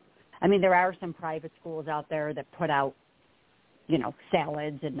good. I mean, there are some private schools out there that put out,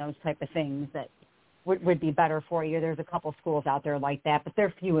 salads and those type of things that would be better for you. There's a couple schools out there like that, but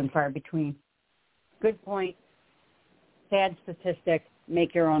they're few and far between. Good point. Sad statistic.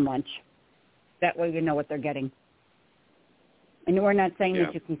 Make your own lunch. That way you know what they're getting. And we're not saying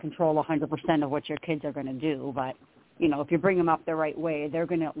that you can control 100% of what your kids are going to do, but, if you bring them up the right way, they're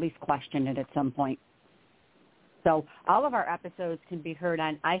going to at least question it at some point. So all of our episodes can be heard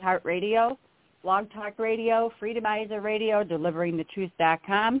on iHeartRadio, Blog Talk Radio, Freedomizer Radio,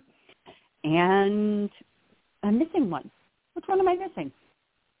 DeliveringTheTruth.com, and I'm missing one. Which one am I missing?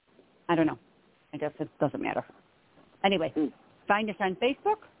 I don't know. I guess it doesn't matter. Anyway, find us on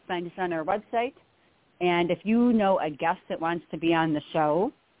Facebook, find us on our website, and if you know a guest that wants to be on the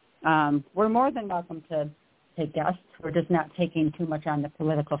show, we're more than welcome to take guests. We're just not taking too much on the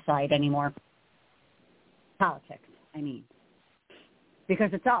political side anymore. Politics, I mean, because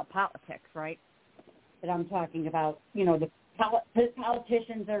it's all politics, right? But I'm talking about, the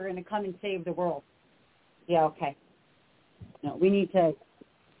politicians are going to come and save the world. Yeah, okay. No, we need to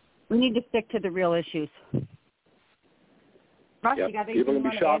stick to the real issues. Russ, you got people will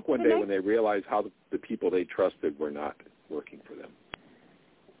be shocked one day when they realize how the people they trusted were not working for them.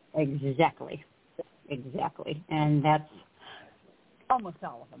 Exactly, and that's almost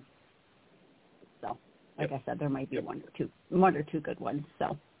all of them. So. Like I said, there might be one or two good ones.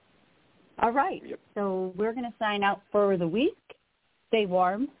 So, all right. So we're going to sign out for the week. Stay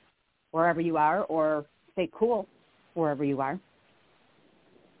warm wherever you are, or stay cool wherever you are.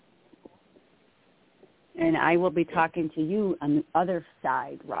 And I will be talking to you on the other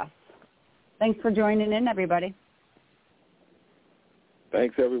side, Russ. Thanks for joining in, everybody.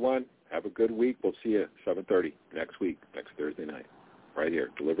 Thanks, everyone. Have a good week. We'll see you 7:30 next week, next Thursday night, right here,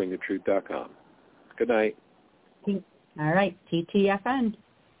 DeliveringTheTruth.com. Good night. All right, TTFN.